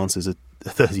is, but the answer is a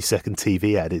 30-second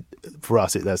TV ad. For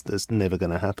us, that's never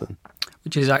going to happen.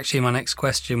 Which is actually my next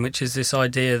question, which is this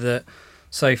idea that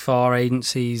so far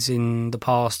agencies in the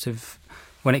past have,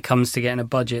 when it comes to getting a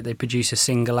budget, they produce a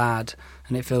single ad,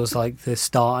 and it feels like the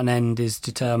start and end is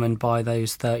determined by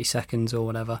those 30 seconds or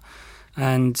whatever.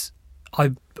 And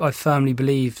I firmly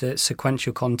believe that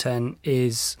sequential content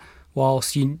is,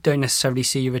 whilst you don't necessarily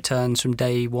see your returns from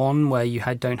day one where you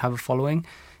don't have a following,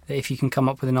 that if you can come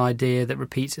up with an idea that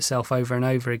repeats itself over and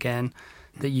over again,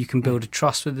 that you can build a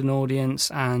trust with an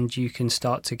audience and you can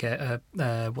start to get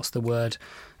you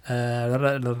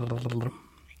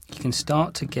can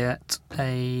start to get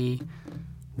a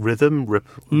rhythm,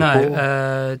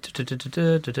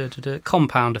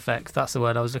 compound effect. That's the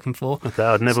word I was looking for. Okay,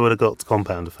 I never would have got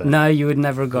compound effect. No, you would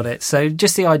never have got it. So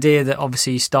just the idea that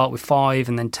obviously you start with 5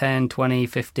 and then 10, 20,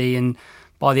 50, and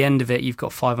by the end of it, you've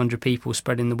got 500 people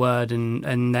spreading the word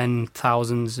and then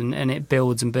thousands, and it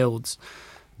builds and builds.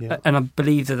 Yeah. And I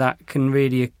believe that can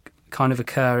really kind of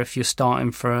occur if you're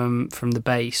starting from the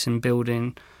base and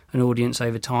building an audience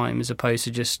over time, as opposed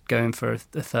to just going for a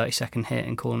 30-second hit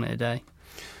and calling it a day.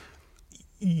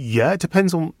 Yeah, it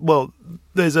depends on, well,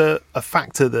 there's a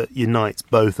factor that unites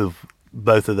both of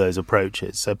those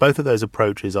approaches. So both of those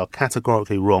approaches are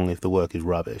categorically wrong if the work is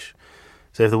rubbish.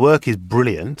 So if the work is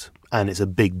brilliant and it's a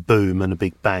big boom and a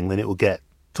big bang, then it will get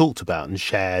talked about and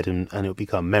shared and it will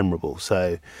become memorable.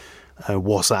 So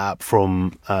WhatsApp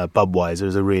from Budweiser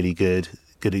is a really good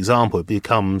example. It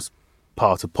becomes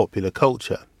part of popular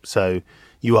culture. So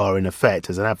you are, in effect,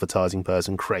 as an advertising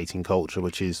person, creating culture,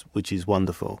 which is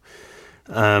wonderful.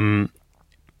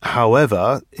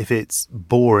 However, if it's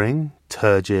boring,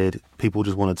 turgid, people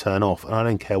just want to turn off, and I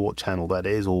don't care what channel that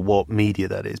is or what media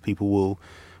that is, people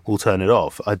will turn it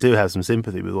off. I do have some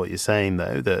sympathy with what you're saying,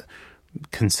 though, that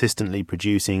consistently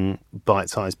producing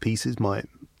bite-sized pieces might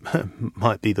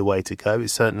be the way to go.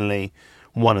 It's certainly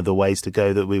one of the ways to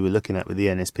go that we were looking at with the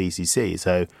NSPCC.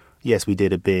 So, yes, we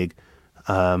did a big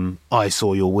I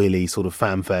Saw Your Willy sort of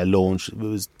fanfare launch. It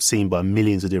was seen by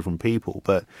millions of different people,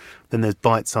 but then there's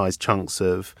bite-sized chunks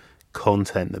of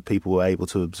content that people were able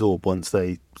to absorb once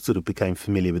they sort of became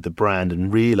familiar with the brand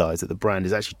and realised that the brand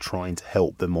is actually trying to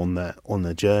help them on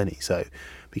their journey. So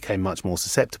became much more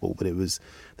susceptible, but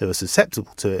they were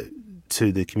susceptible to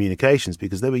the communications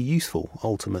because they were useful.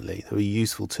 Ultimately, they were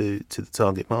useful to the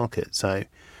target market. So,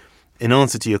 in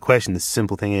answer to your question, the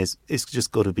simple thing is it's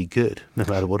just got to be good, no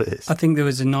matter what it is. I think there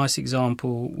was a nice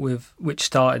example which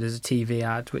started as a TV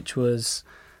ad, which was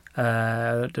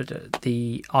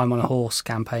the "I'm on a Horse"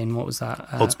 campaign. What was that?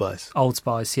 Old Spice. Old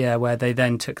Spice, yeah, where they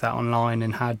then took that online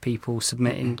and had people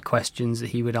submitting questions that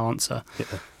he would answer,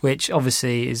 which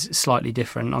obviously is slightly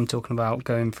different. I'm talking about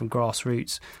going from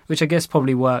grassroots, which I guess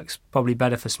probably works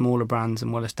better for smaller brands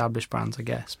and well-established brands, I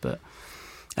guess. But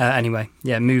anyway,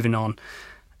 yeah, moving on.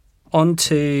 On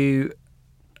to,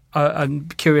 I'm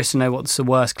curious to know what's the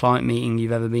worst client meeting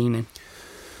you've ever been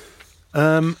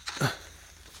in.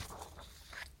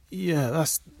 Yeah,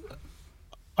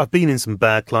 I've been in some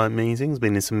bad client meetings,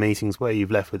 been in some meetings where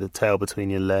you've left with a tail between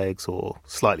your legs or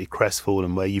slightly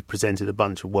crestfallen, where you've presented a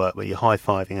bunch of work where you're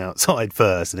high-fiving outside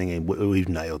first and thinking, we've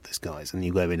nailed this, guys, and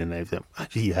you go in and they think,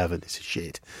 actually you haven't, this is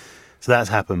shit. So that's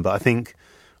happened, but I think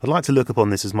I'd like to look upon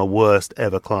this as my worst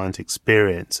ever client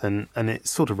experience, and it's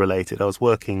sort of related. I was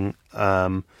working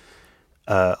on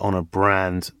a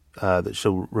brand that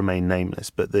shall remain nameless,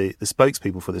 but the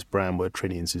spokespeople for this brand were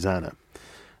Trini and Susanna.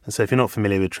 And so if you're not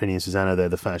familiar with Trini and Susanna, they're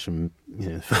the fashion,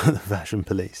 the fashion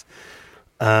police.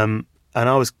 And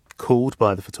I was called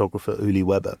by the photographer, Uli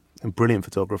Weber, a brilliant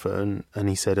photographer, and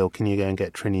he said, can you go and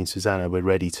get Trini and Susanna? We're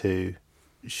ready to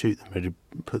shoot them, ready to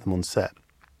put them on set.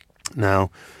 Now,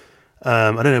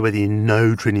 I don't know whether you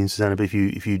know Trini and Susanna, but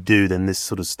if you do, then this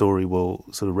sort of story will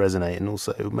sort of resonate and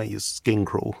also make your skin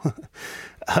crawl.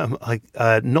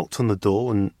 I knocked on the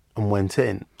door and went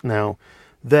in. Now,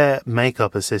 their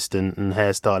makeup assistant and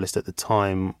hairstylist at the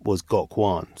time was Gok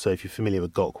Wan. So if you're familiar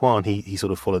with Gok Wan, he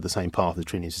sort of followed the same path as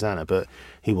Trini and Susanna, but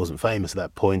he wasn't famous at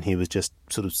that point. He was just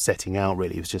sort of setting out,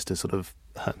 really. He was just a sort of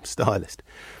stylist.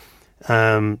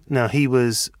 Now, he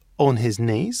was on his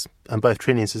knees, and both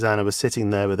Trini and Susanna were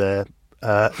sitting there with their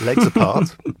legs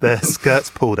apart, their skirts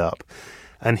pulled up,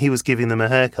 and he was giving them a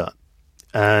haircut.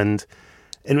 And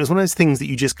it was one of those things that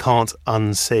you just can't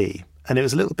unsee. And it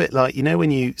was a little bit like, when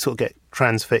you sort of get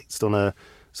transfixed on a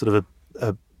sort of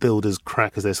a builder's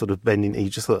crack as they're sort of bending, you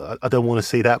just thought, I don't want to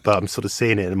see that, but I'm sort of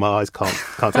seeing it and my eyes can't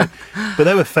take. But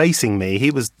they were facing me. He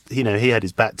was, he had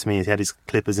his back to me, he had his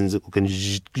clippers and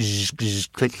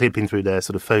clipping through their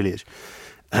sort of foliage.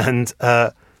 And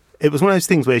it was one of those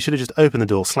things where you should have just opened the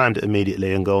door, slammed it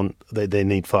immediately and gone, they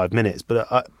need 5 minutes.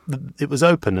 But it was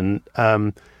open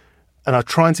and I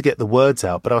tried to get the words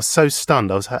out, but I was so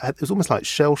stunned. It was almost like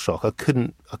shell shock. I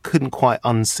couldn't quite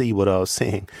unsee what I was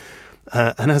seeing,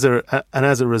 and as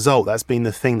a result, that's been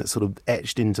the thing that sort of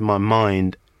etched into my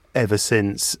mind ever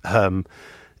since. And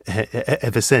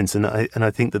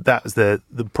I think that was the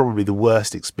probably the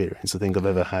worst experience I think I've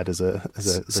ever had as a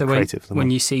creative. So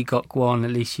when you see Gok Wan, at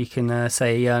least you can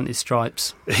say he earned his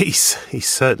stripes. He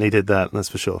certainly did that. That's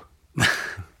for sure.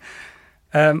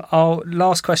 Our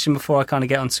last question before I kind of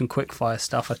get on some quickfire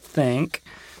stuff, I think,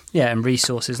 and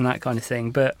resources and that kind of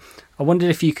thing. But I wondered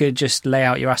if you could just lay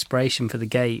out your aspiration for the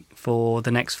Gate for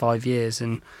the next 5 years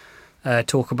and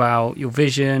talk about your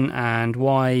vision and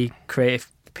why creative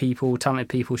people, talented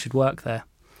people should work there.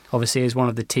 Obviously, as one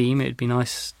of the team, it'd be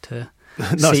nice to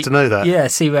to know that. Yeah,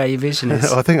 see where your vision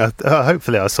is. I think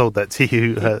hopefully I sold that to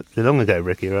you long ago,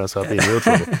 Ricky, or else I'll be in real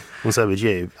trouble. And so would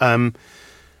you.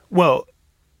 Well.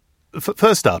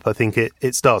 First up, I think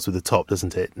it starts with the top,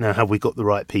 doesn't it? Now, have we got the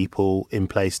right people in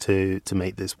place to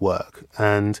make this work?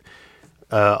 And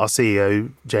our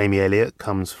CEO, Jamie Elliott,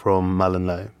 comes from Mullen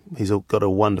Lowe. He's got a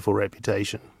wonderful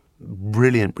reputation.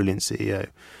 Brilliant CEO.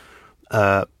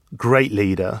 Great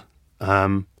leader.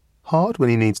 Hard when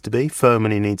he needs to be, firm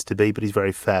when he needs to be, but he's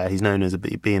very fair. He's known as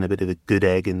being a bit of a good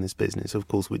egg in this business, of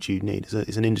course, which you need.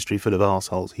 It's an industry full of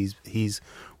arseholes. He's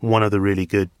one of the really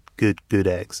good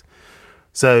eggs.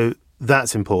 So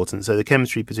that's important. So the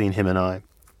chemistry between him and I.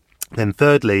 Then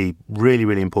thirdly, really,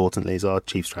 really importantly, is our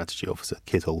Chief Strategy Officer,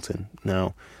 Kit Alton.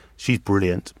 Now, she's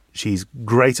brilliant. She's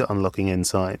great at unlocking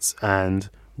insights and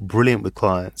brilliant with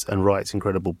clients and writes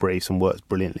incredible briefs and works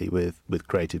brilliantly with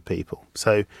creative people.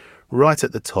 So right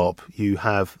at the top, you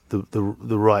have the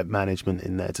right management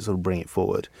in there to sort of bring it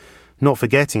forward. Not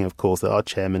forgetting, of course, that our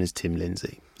chairman is Tim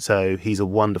Lindsay. So he's a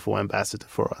wonderful ambassador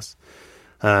for us.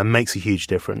 Makes a huge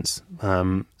difference.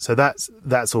 So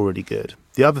that's already good.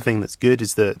 The other thing that's good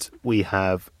is that we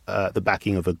have the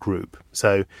backing of a group.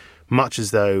 So much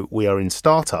as though we are in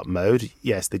startup mode.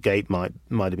 Yes, the gate might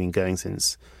have been going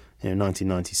since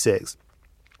 1996,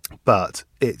 but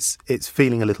it's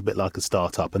feeling a little bit like a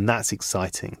startup, and that's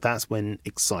exciting. That's when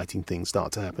exciting things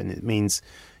start to happen. It means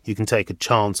you can take a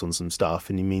chance on some stuff,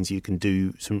 and it means you can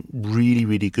do some really,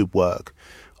 really good work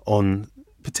on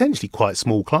potentially quite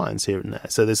small clients here and there.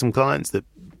 So there's some clients that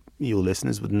your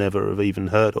listeners would never have even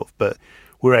heard of, but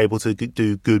we're able to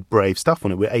do good, brave stuff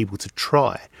on it. We're able to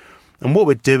try. And what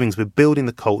we're doing is we're building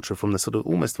the culture from the sort of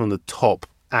almost from the top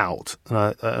out.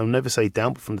 And I'll never say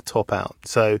down, but from the top out.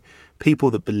 So people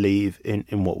that believe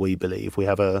in what we believe. We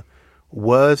have a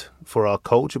word for our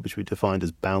culture, which we defined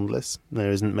as boundless. There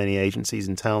isn't many agencies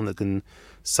in town that can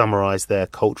summarize their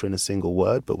culture in a single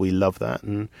word, but we love that.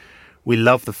 And we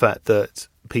love the fact that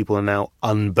people are now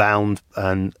unbound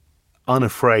and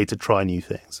unafraid to try new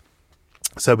things.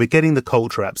 So we're getting the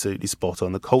culture absolutely spot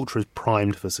on. The culture is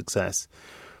primed for success.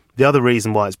 The other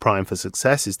reason why it's primed for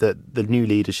success is that the new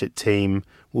leadership team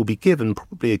will be given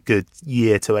probably a good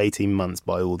year to 18 months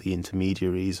by all the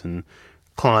intermediaries and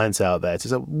clients out there to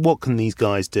say, what can these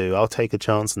guys do? I'll take a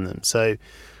chance on them. So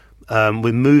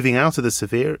we're moving out of the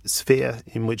sphere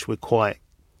in which we're quite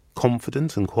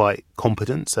confident and quite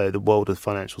competent, so the world of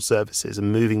financial services,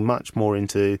 and moving much more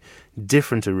into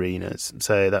different arenas.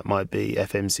 So that might be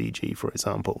FMCG, for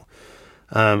example,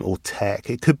 or tech.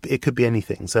 It could be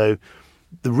anything. So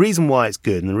the reason why it's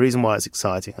good and the reason why it's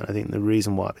exciting, and I think the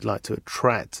reason why we'd like to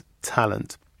attract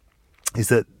talent, is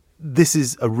that this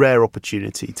is a rare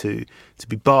opportunity to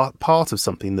be part of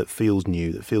something that feels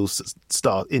new, that feels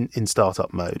in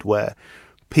startup mode, where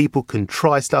people can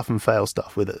try stuff and fail at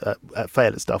stuff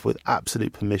with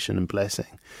absolute permission and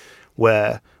blessing,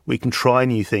 where we can try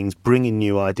new things, bring in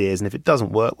new ideas, and if it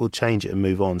doesn't work, we'll change it and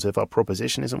move on. So if our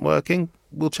proposition isn't working,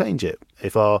 we'll change it.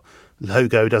 If our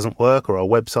logo doesn't work or our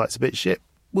website's a bit shit,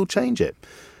 we'll change it.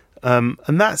 And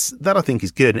that I think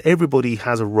is good. And everybody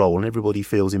has a role and everybody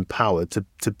feels empowered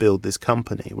to build this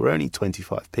company. We're only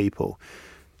 25 people.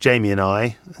 Jamie and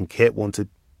I and Kit want to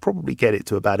probably get it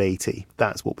to about 80.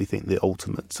 That's what we think the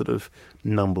ultimate sort of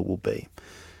number will be.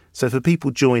 So for people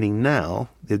joining now,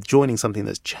 they're joining something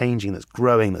that's changing, that's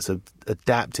growing, that's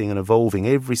adapting and evolving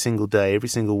every single day, every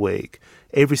single week.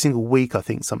 Every single week, I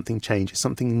think something changes,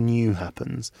 something new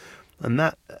happens. And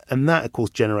that, of course,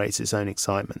 generates its own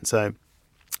excitement. So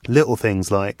little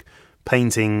things like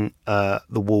painting the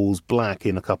walls black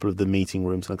in a couple of the meeting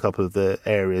rooms and a couple of the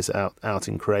areas out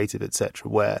in creative, etc.,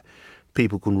 where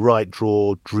people can write,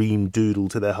 draw, dream, doodle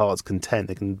to their heart's content.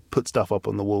 They can put stuff up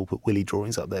on the wall, put willy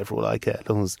drawings up there for all I care, as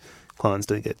long as clients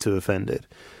don't get too offended.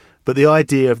 But the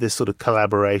idea of this sort of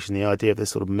collaboration, the idea of this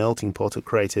sort of melting pot of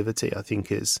creativity, I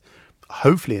think is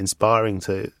hopefully inspiring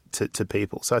to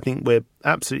people. So I think we're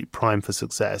absolutely primed for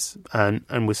success, and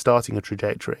we're starting a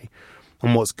trajectory.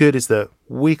 And what's good is that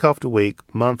week after week,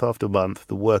 month after month,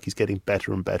 the work is getting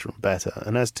better and better and better.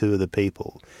 And as to the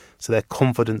people, so their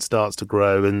confidence starts to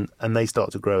grow and they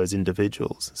start to grow as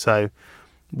individuals. So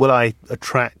will I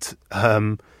attract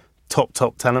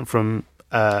top talent from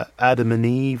Adam and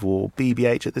Eve or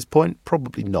BBH at this point?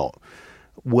 Probably not.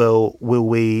 Will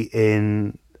we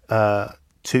in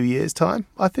 2 years' time?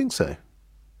 I think so.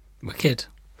 Wicked.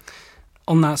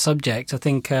 On that subject, I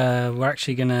think we're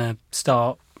actually going to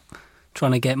start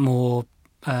trying to get more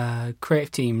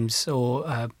creative teams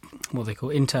or what they call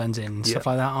interns in, stuff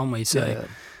like that, aren't we? So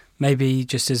maybe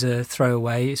just as a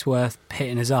throwaway, it's worth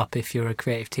hitting us up if you're a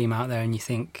creative team out there and you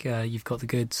think you've got the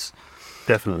goods.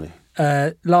 Definitely.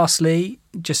 Lastly,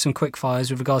 just some quick fires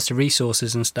with regards to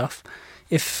resources and stuff.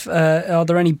 Are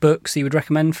there any books that you would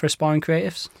recommend for aspiring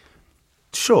creatives?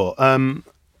 Sure.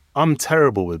 I'm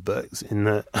terrible with books in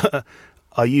that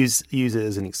I use it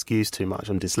as an excuse too much.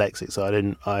 I'm dyslexic,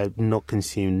 so I've not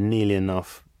consumed nearly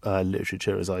enough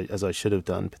literature as I should have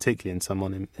done, particularly in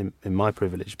someone in my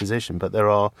privileged position. But there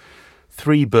are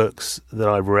 3 books that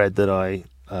I've read that I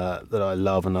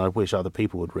love and I wish other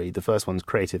people would read. The first one's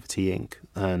Creativity Inc.,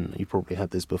 and you probably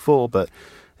had this before, but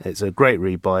it's a great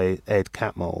read by Ed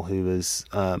Catmull, who was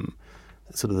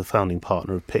sort of the founding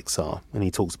partner of Pixar, and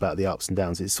he talks about the ups and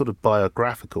downs. It's sort of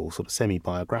biographical, sort of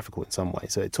semi-biographical in some way.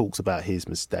 So it talks about his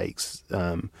mistakes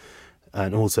and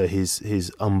also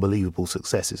his unbelievable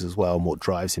successes as well, and what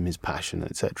drives him, his passion,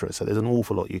 etc. So there's an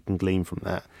awful lot you can glean from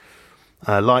that.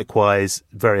 Likewise,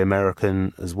 very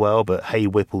American as well, but Hey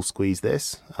Whipple Squeeze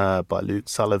This by Luke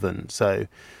Sullivan. So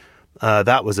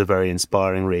that was a very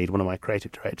inspiring read. One of my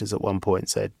creative directors at one point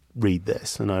said, read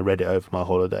this, and I read it over my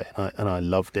holiday and I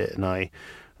loved it, and I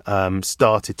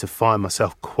started to find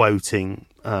myself quoting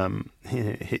from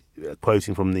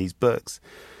these books.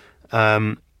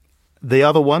 The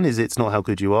other one is It's Not How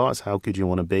Good You Are, It's How Good You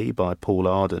Want to Be by Paul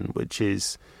Arden, which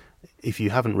is, if you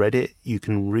haven't read it, you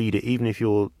can read it. Even if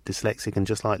you're dyslexic and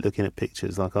just like looking at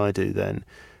pictures like I do, then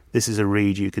this is a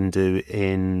read you can do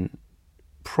in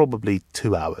probably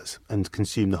 2 hours and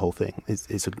consume the whole thing.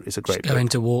 It's a great book. Go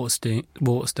into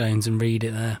Waterstones and read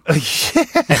it there.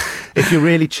 Yeah. If you're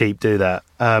really cheap, do that.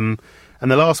 And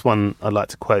the last one I'd like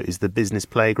to quote is The Business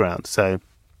Playground. So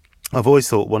I've always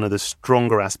thought one of the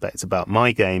stronger aspects about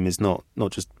my game is not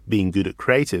just being good at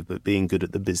creative, but being good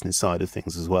at the business side of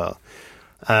things as well.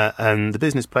 And The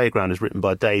Business Playground is written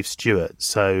by Dave Stewart.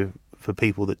 So for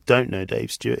people that don't know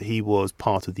Dave Stewart, he was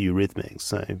part of the Eurythmics,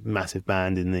 so massive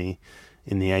band in the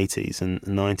 80s and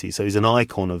 90s. So he's an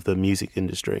icon of the music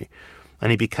industry. And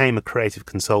he became a creative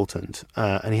consultant.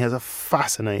 And he has a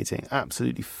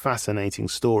absolutely fascinating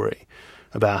story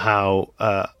about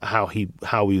how he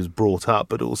was brought up,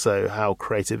 but also how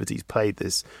creativity's played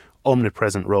this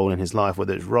omnipresent role in his life,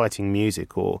 whether it's writing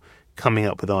music or coming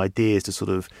up with ideas to sort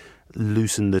of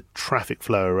loosen the traffic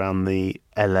flow around the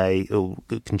LA, or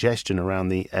the congestion around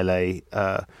the LA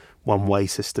one-way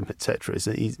system, etc.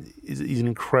 He's an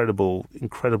incredible,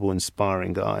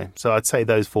 inspiring guy. So I'd say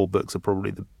those 4 books are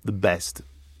probably the best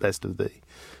of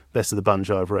the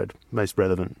bunch I've read, most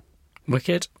relevant.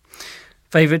 Wicked.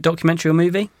 Favourite documentary or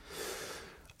movie?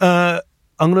 I'm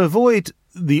going to avoid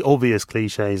the obvious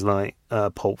cliches like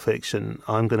Pulp Fiction.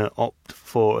 I'm going to opt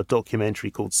for a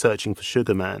documentary called Searching for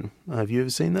Sugar Man. Have you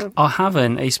ever seen that? I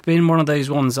haven't. It's been one of those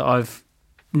ones that I've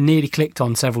nearly clicked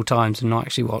on several times and not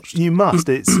actually watched. You must.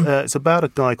 It's about a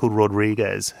guy called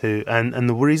Rodriguez who, and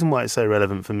the reason why it's so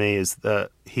relevant for me is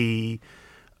that he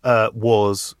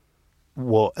was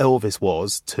what Elvis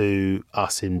was to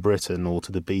us in Britain, or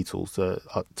to the Beatles,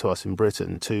 to us in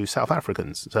Britain, to South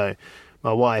Africans. So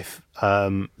my wife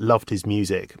loved his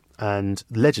music, and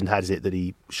legend has it that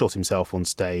he shot himself on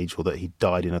stage or that he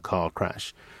died in a car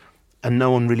crash. And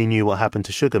no one really knew what happened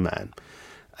to Sugar Man.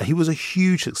 He was a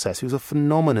huge success. He was a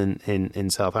phenomenon in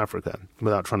South Africa,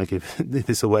 without trying to give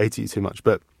this away to you too much.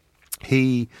 But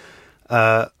he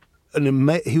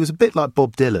was a bit like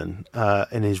Bob Dylan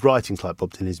in his writing's like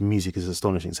Bob Dylan. His music is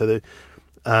astonishing. So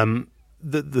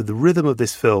the rhythm of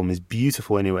this film is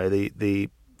beautiful anyway. The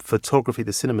photography,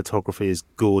 the cinematography is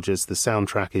gorgeous. The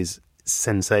soundtrack is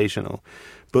sensational.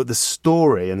 But the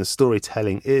story and the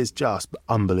storytelling is just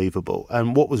unbelievable.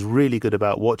 And what was really good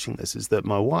about watching this is that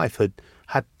my wife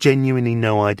had genuinely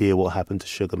no idea what happened to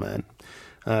Sugar Man.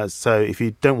 So if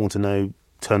you don't want to know,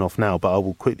 turn off now, but I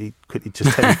will quickly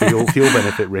just tell you for your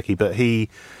benefit, Ricky. But he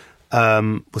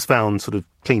was found sort of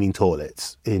cleaning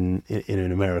toilets in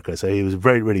America. So he was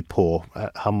very, really poor,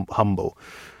 humble.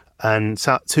 And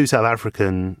 2 South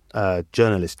African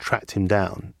journalists tracked him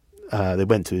down. They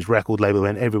went to his record label,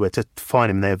 went everywhere to find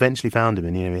him. They eventually found him,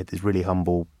 and he had this really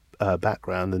humble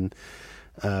background. And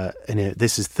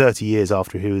this is 30 years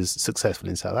after he was successful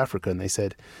in South Africa. And they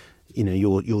said,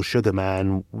 you're Sugar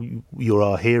Man, you're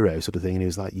our hero, sort of thing. And he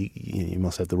was like, you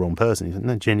must have the wrong person. He said,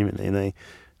 no, genuinely. And they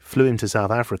flew him to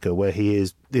South Africa, where he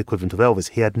is the equivalent of Elvis.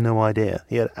 He had no idea.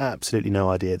 He had absolutely no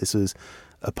idea. This was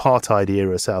apartheid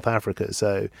era South Africa,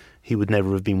 so he would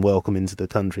never have been welcome into the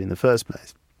country in the first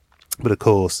place. But of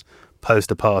course,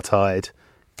 post-apartheid,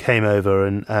 came over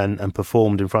and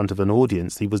performed in front of an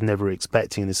audience he was never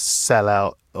expecting, this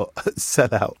sellout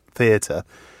theatre.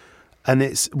 And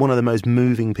it's one of the most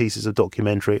moving pieces of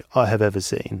documentary I have ever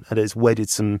seen. And it's wedded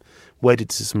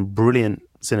to some brilliant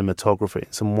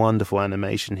cinematography, some wonderful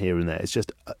animation here and there. It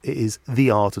is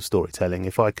the art of storytelling.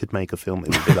 If I could make a film, it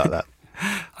would be like that.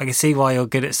 I can see why you're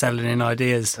good at selling in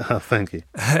ideas. Oh, thank you.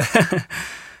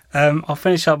 I'll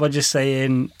finish up by just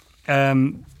saying,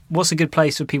 what's a good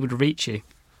place for people to reach you?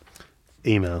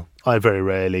 Email. I very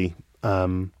rarely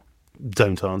don't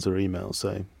answer emails,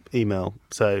 so email.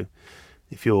 So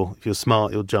if you're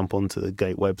smart, you'll jump onto the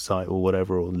Gate website or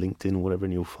whatever, or LinkedIn or whatever,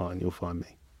 and you'll find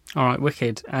me. All right,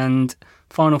 wicked. And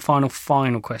final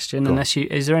question.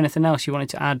 Is there anything else you wanted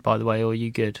to add, by the way, or are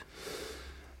you good?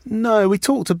 No, we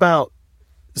talked about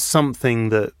something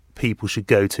that people should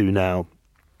go to now.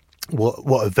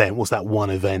 What event? What's that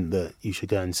one event that you should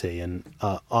go and see? And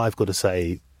I've got to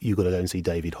say, you've got to go and see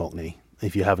David Hockney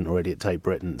if you haven't already at Tate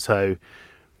Britain. So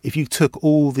if you took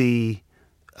all the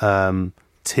Tim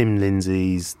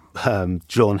Lindsay's,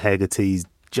 John Hegarty's,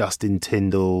 Justin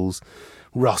Tyndall's,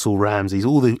 Russell Ramsey's,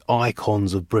 all the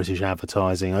icons of British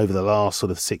advertising over the last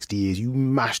sort of 60 years, you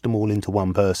mashed them all into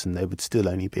one person, there would still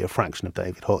only be a fraction of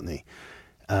David Hockney.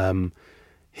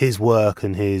 His work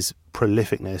and his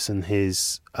prolificness and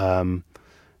his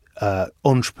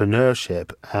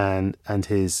entrepreneurship and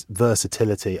his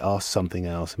versatility are something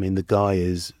else. I mean, the guy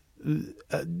is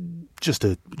just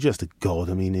a god.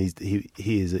 I mean,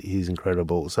 he's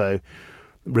incredible. So,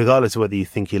 regardless of whether you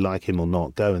think you like him or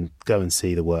not, go and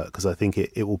see the work, because I think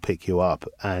it will pick you up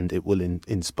and it will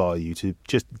inspire you to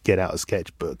just get out a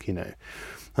sketchbook, you know.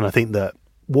 And I think that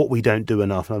what we don't do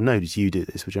enough, and I've noticed you do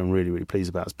this, which I'm really, really pleased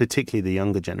about, is particularly the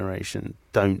younger generation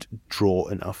don't draw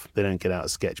enough. They don't get out a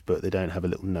sketchbook. They don't have a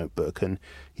little notebook. And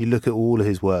you look at all of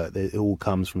his work, it all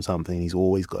comes from something. He's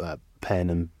always got that pen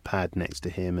and pad next to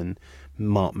him and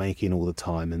mark making all the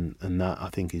time. And that, I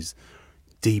think, is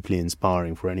deeply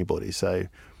inspiring for anybody. So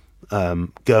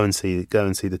go and see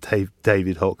the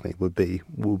David Hockney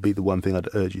will be the one thing I'd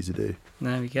urge you to do.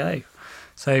 There we go.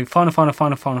 So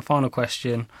final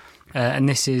question. And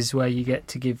this is where you get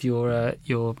to give your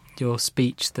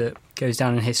speech that goes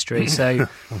down in history. So,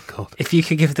 oh God. If you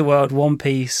could give the world one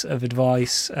piece of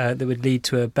advice that would lead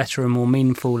to a better and more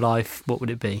meaningful life, what would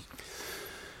it be?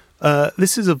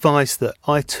 This is advice that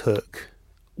I took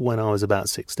when I was about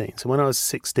 16. So when I was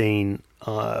 16,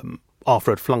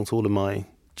 after I'd flunked all of my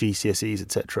GCSEs,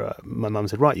 etc., my mum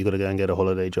said, "Right, you've got to go and get a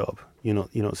holiday job. You're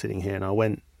not sitting here." And I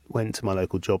went to my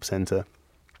local job centre,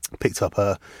 picked up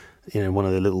one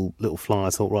of the little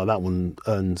flyers. Thought, right, that one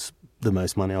earns the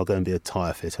most money. I'll go and be a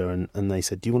tyre fitter. And they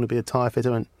said, "Do you want to be a tyre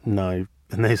fitter?" And no.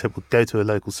 And they said, "Well, go to a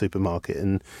local supermarket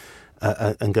and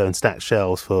go and stack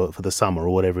shelves for the summer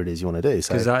or whatever it is you want to do."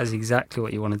 Because that is exactly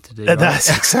what you wanted to do. Right?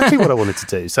 That's exactly what I wanted to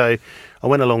do. So I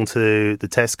went along to the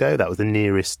Tesco. That was the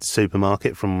nearest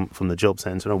supermarket from the job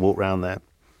centre. And I walked around there.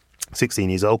 16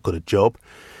 years old, got a job,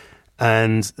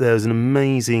 and there was an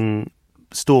amazing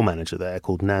store manager there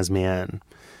called Nazmian.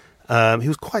 He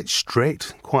was quite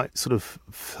strict, quite sort of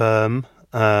firm,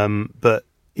 but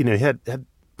he had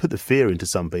put the fear into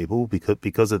some people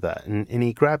because of that. And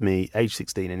he grabbed me, age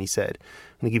 16, and he said,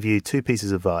 "I'm going to give you 2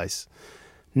 pieces of advice.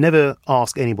 Never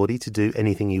ask anybody to do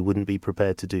anything you wouldn't be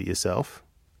prepared to do yourself,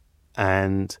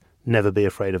 and never be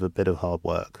afraid of a bit of hard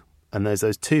work." And there's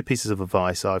those 2 pieces of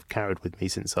advice I've carried with me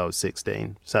since I was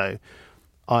 16. So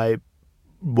I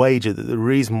wager that the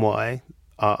reason why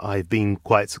I've been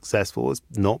quite successful is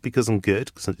not because I'm good,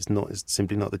 because it's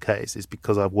simply not the case. It's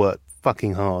because I've worked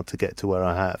fucking hard to get to where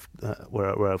I have,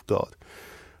 where I've got.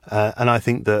 And I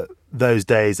think that those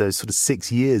days, those sort of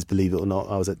 6 years, believe it or not,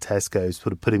 I was at Tesco,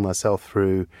 sort of putting myself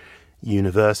through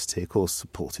university, of course,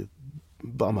 supported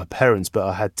by my parents, but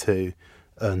I had to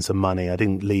earn some money. I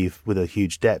didn't leave with a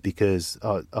huge debt because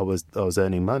I was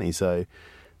earning money. So,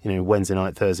 Wednesday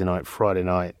night, Thursday night, Friday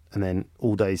night, and then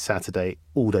all day Saturday,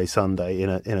 all day Sunday in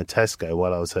a Tesco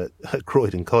while I was at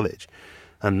Croydon College.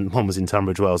 And one was in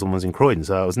Tunbridge Wells, one was in Croydon.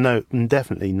 So I was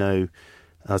definitely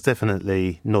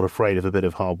not afraid of a bit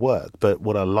of hard work. But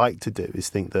what I like to do is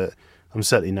think that I'm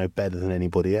certainly no better than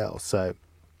anybody else. So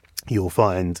you'll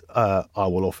find I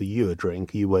will offer you a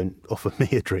drink. You won't offer me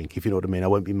a drink, if you know what I mean. I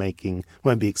won't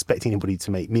be expecting anybody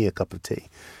to make me a cup of tea.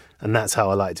 And that's how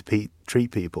I like to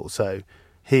treat people. So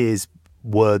here's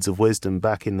words of wisdom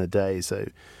back in the day. So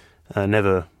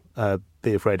never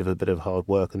be afraid of a bit of hard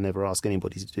work, and never ask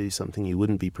anybody to do something you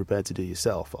wouldn't be prepared to do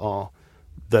yourself, are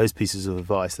those pieces of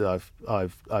advice that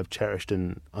I've cherished.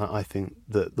 And I think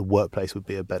that the workplace would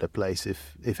be a better place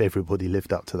if everybody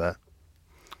lived up to that.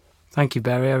 Thank you,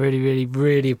 Beri. I really, really,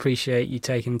 really appreciate you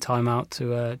taking the time out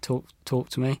to talk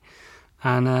to me.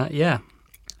 And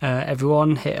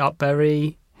everyone, hit up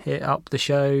Beri, hit up the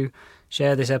show,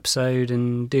 share this episode,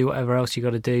 and do whatever else you got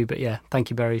to do. But yeah,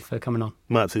 thank you, Beri, for coming on.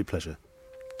 My absolute pleasure.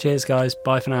 Cheers, guys.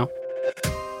 Bye for now.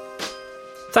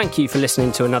 Thank you for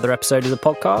listening to another episode of the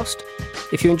podcast.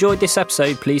 If you enjoyed this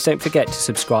episode, please don't forget to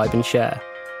subscribe and share.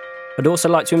 I'd also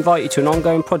like to invite you to an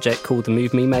ongoing project called the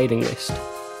Move Me mailing list.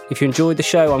 If you enjoyed the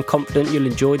show, I'm confident you'll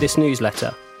enjoy this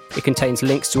newsletter. It contains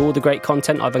links to all the great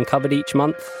content I've uncovered each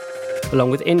month, along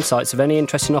with insights of any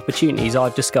interesting opportunities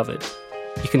I've discovered.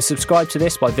 You can subscribe to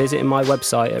this by visiting my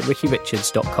website at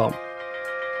rickyrichards.com.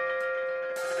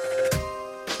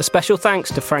 A special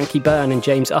thanks to Frankie Byrne and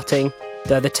James Utting.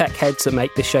 They're the tech heads that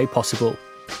make this show possible.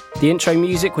 The intro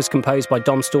music was composed by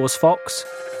Dom Stores Fox.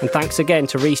 And thanks again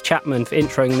to Rhys Chapman for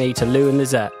introing me to Lou and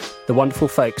Lizette, the wonderful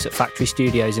folks at Factory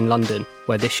Studios in London,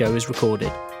 where this show is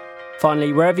recorded.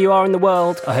 Finally, wherever you are in the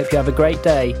world, I hope you have a great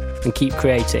day and keep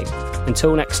creating.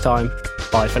 Until next time,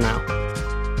 bye for now.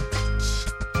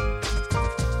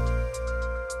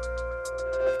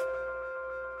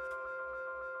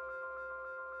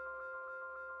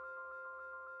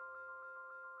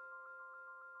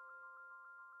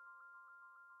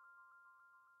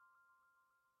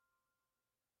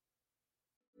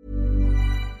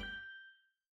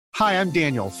 Hi, I'm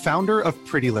Daniel, founder of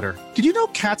Pretty Litter. Did you know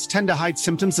cats tend to hide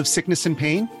symptoms of sickness and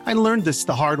pain? I learned this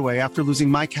the hard way after losing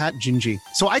my cat, Gingy.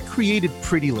 So I created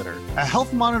Pretty Litter, a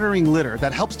health monitoring litter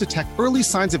that helps detect early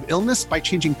signs of illness by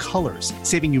changing colors,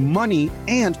 saving you money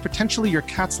and potentially your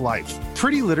cat's life.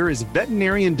 Pretty Litter is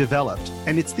veterinarian developed,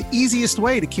 and it's the easiest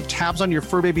way to keep tabs on your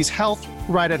fur baby's health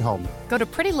right at home. Go to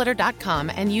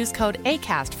prettylitter.com and use code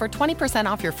ACAST for 20%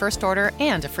 off your first order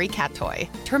and a free cat toy.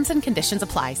 Terms and conditions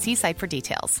apply. See site for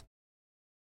details.